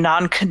it with a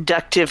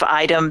non-conductive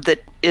item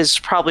that is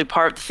probably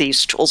part of the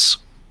thieves' tools.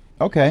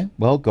 Okay,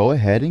 well, go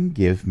ahead and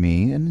give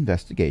me an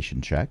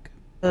investigation check.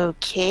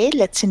 Okay,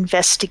 let's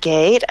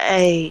investigate.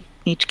 I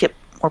need to get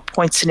more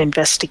points in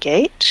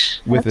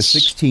investigate. With a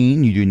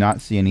 16, you do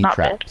not see any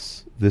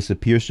traps. Bad. This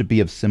appears to be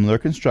of similar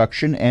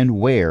construction and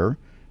wear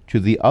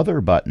to the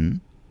other button.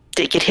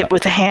 Did get hit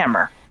with a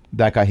hammer.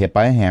 That got hit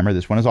by a hammer.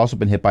 This one has also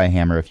been hit by a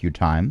hammer a few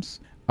times.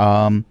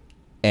 And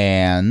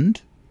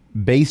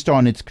based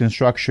on its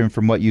construction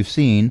from what you've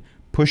seen,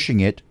 pushing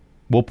it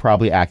will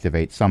probably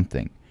activate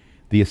something.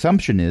 The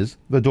assumption is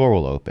the door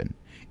will open.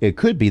 It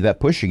could be that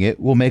pushing it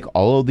will make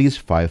all of these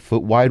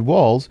 5-foot wide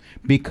walls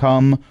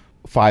become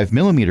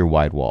 5mm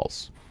wide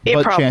walls.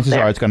 But chances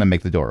are it's going to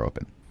make the door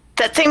open.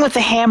 That thing with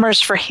the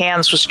hammers for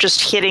hands was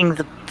just hitting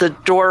the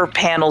door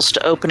panels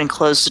to open and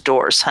close the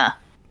doors, huh?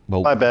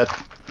 Well, I bet.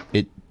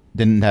 It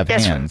didn't have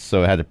hands,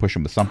 so it had to push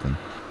them with something.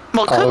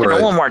 Well, it could have been a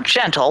little more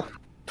gentle.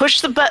 Push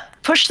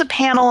the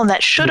panel, and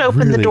that should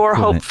open the door,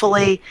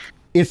 hopefully.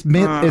 Its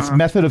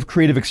method of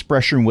creative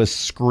expression was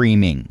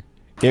screaming.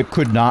 It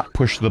could not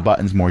push the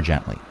buttons more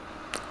gently.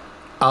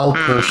 I'll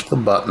push the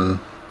button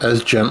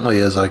as gently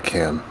as I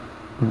can.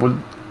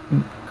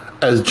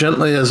 as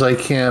gently as I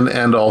can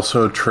and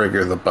also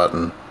trigger the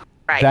button.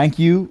 Right. Thank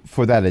you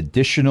for that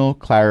additional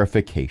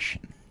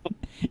clarification.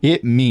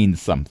 It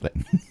means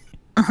something.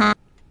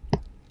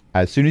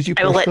 As soon as you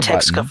push I will let the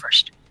Tex button, go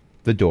first.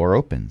 the door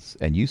opens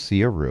and you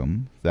see a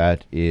room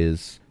that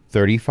is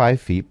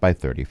 35 feet by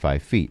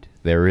 35 feet.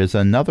 There is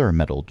another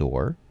metal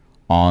door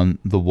on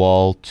the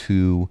wall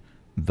to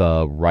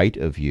the right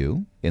of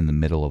you, in the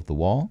middle of the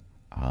wall.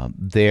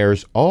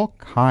 There's all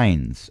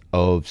kinds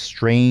of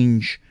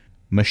strange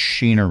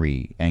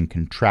machinery and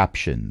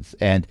contraptions.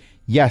 And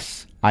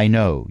yes, I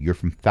know you're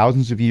from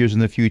thousands of years in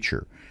the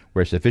future,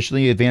 where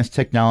sufficiently advanced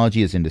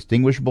technology is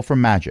indistinguishable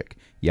from magic,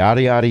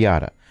 yada, yada,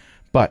 yada.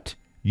 But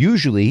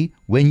usually,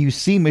 when you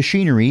see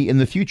machinery in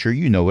the future,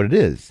 you know what it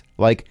is.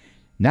 Like,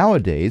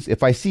 nowadays,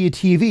 if I see a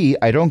TV,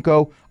 I don't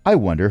go, I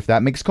wonder if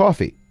that makes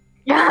coffee.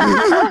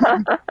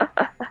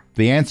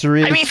 The answer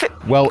is, if it's a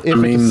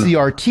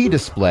CRT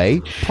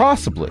display,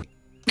 possibly.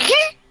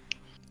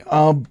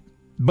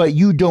 But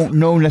you don't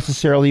know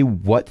necessarily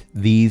what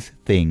these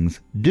things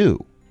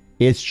do.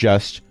 It's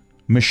just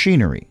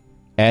machinery.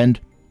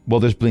 And, well,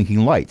 there's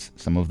blinking lights.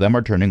 Some of them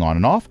are turning on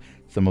and off.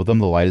 Some of them,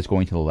 the light is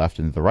going to the left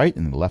and to the right,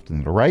 and to the left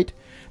and to the right.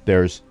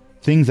 There's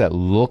things that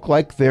look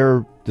like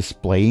they're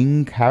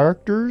displaying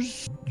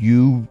characters.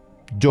 You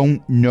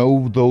don't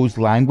know those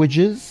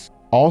languages.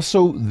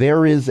 Also,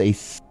 there is a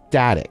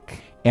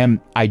static.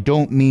 And I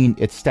don't mean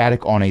it's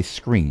static on a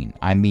screen.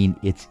 I mean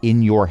it's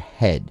in your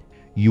head.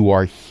 You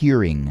are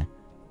hearing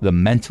the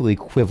mental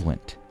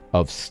equivalent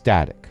of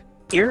static.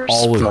 Ears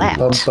all of flat.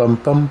 It's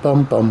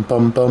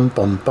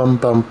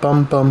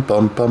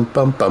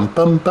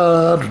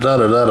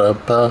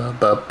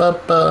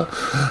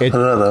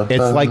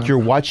like you're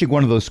watching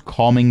one of those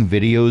calming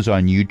videos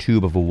on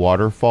YouTube of a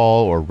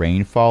waterfall or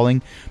rain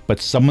falling,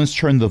 but someone's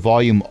turned the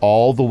volume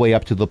all the way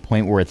up to the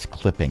point where it's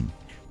clipping,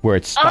 where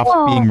it stops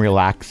being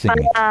relaxing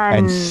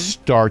and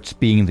starts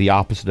being the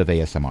opposite of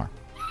ASMR.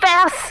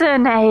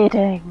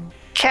 Fascinating.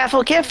 Cav,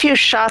 we'll get a few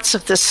shots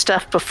of this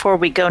stuff before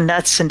we go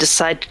nuts and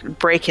decide to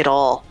break it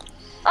all.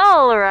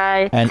 All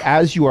right. And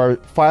as you are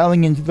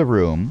filing into the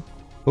room,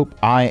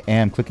 I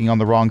am clicking on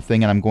the wrong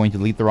thing and I'm going to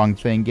delete the wrong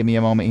thing. Give me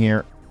a moment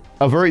here.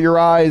 Avert your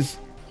eyes.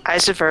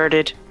 Eyes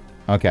averted.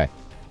 Okay.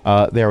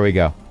 There we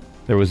go.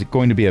 There was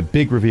going to be a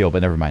big reveal,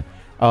 but never mind.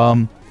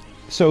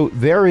 So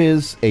there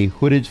is a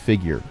hooded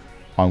figure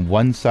on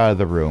one side of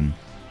the room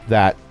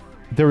that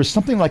there is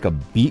something like a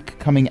beak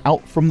coming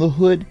out from the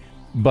hood,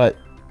 but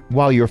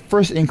while your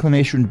first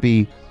inclination would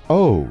be,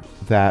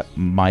 that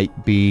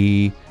might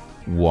be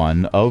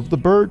one of the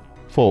bird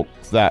folk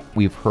that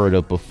we've heard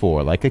of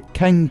before, like a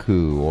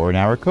kenku or an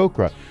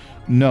aarakocra.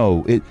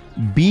 No,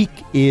 beak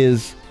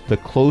is the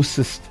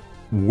closest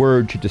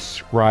word to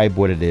describe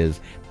what it is,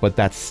 but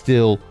that's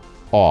still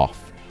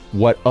off.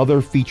 What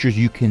other features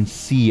you can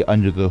see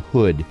under the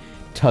hood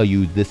tell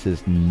you this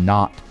is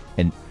not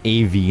an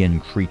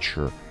avian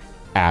creature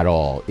at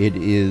all. It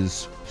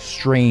is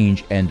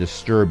strange and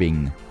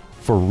disturbing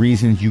for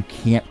reasons you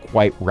can't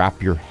quite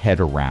wrap your head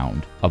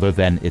around, other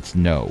than it's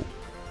nope.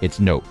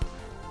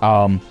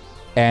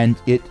 And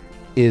it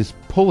is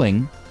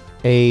pulling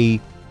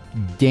a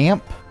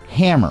damp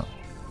hammer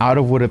out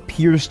of what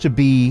appears to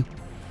be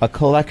a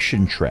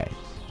collection tray.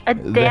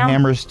 The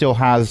hammer still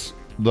has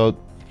the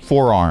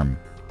forearm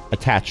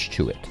attached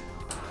to it.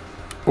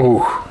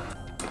 Ooh,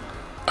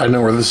 I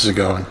know where this is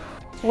going.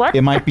 What?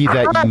 It might be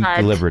that you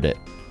delivered it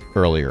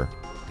earlier.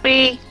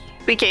 We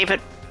gave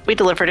it. We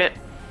delivered it.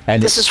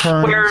 And this it is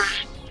turns where...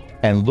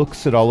 and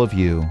looks at all of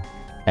you,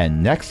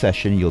 and next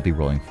session you'll be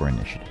rolling for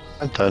initiative.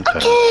 Dun, dun.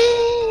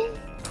 Okay.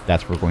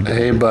 That's what we're going to do.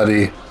 Hey,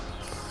 buddy.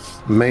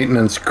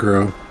 Maintenance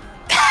crew.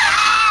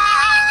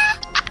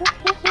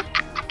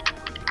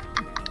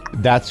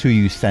 That's who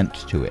you sent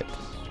to it.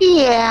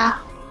 Yeah.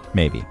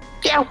 Maybe.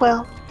 Yeah,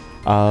 well.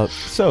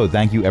 So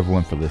thank you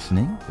everyone for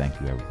listening. Thank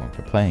you everyone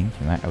for playing.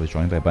 Tonight I was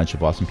joined by a bunch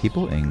of awesome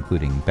people,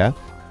 including Beth,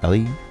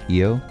 Ellie,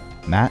 Io,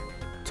 Matt,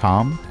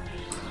 Tom.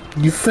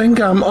 You think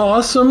I'm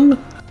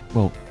awesome?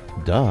 Well,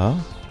 duh.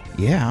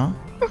 Yeah.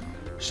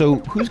 So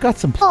who's got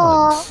some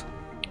plugs?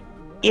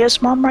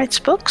 Io's mom writes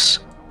books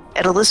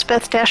at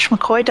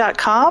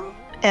elizabeth-mccoy.com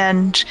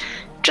and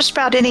just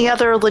about any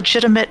other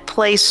legitimate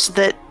place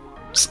that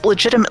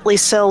legitimately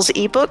sells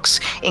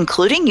ebooks,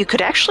 including you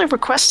could actually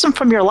request them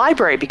from your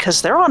library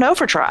because they're on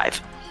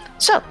overdrive.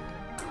 So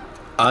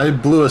I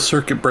blew a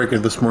circuit breaker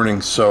this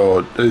morning,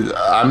 so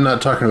I'm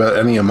not talking about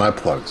any of my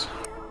plugs.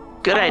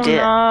 Good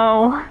idea.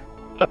 No.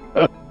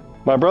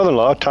 My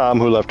brother-in-law, Tom,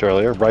 who left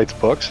earlier, writes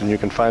books, and you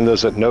can find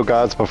those at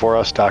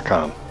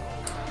nogodsbeforeus.com.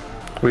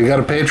 We got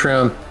a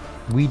Patreon.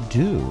 We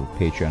do.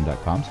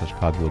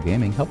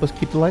 Patreon.com/CogwheelGaming. Help us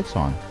keep the lights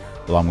on,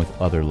 along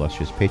with other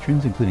illustrious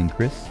patrons, including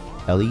Chris,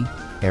 Ellie,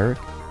 Eric,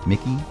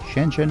 Mickey,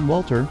 Shen,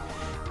 Walter,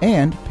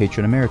 and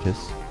patron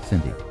emeritus,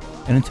 Cindy.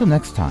 And until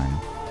next time,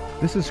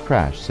 this is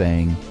Crash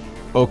saying,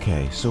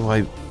 okay, so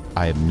I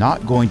am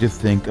not going to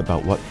think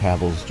about what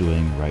Cavill's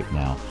doing right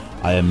now.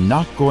 I am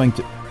not going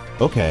to...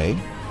 Okay,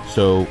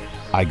 so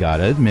I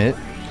gotta admit,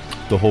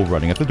 the whole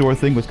running at the door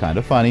thing was kind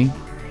of funny.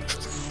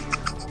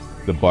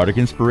 The bardic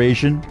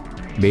inspiration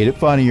made it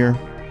funnier.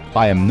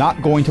 I am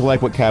not going to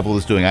like what Cavil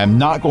is doing. I am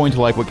not going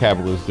to like what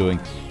Cavil is doing.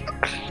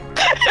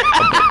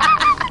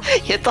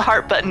 Hit the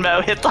heart button,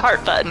 Mo. Hit the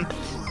heart button.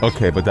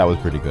 Okay, but that was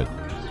pretty good.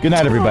 Good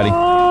night, everybody.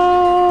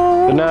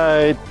 Good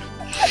night.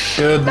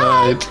 Good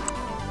night.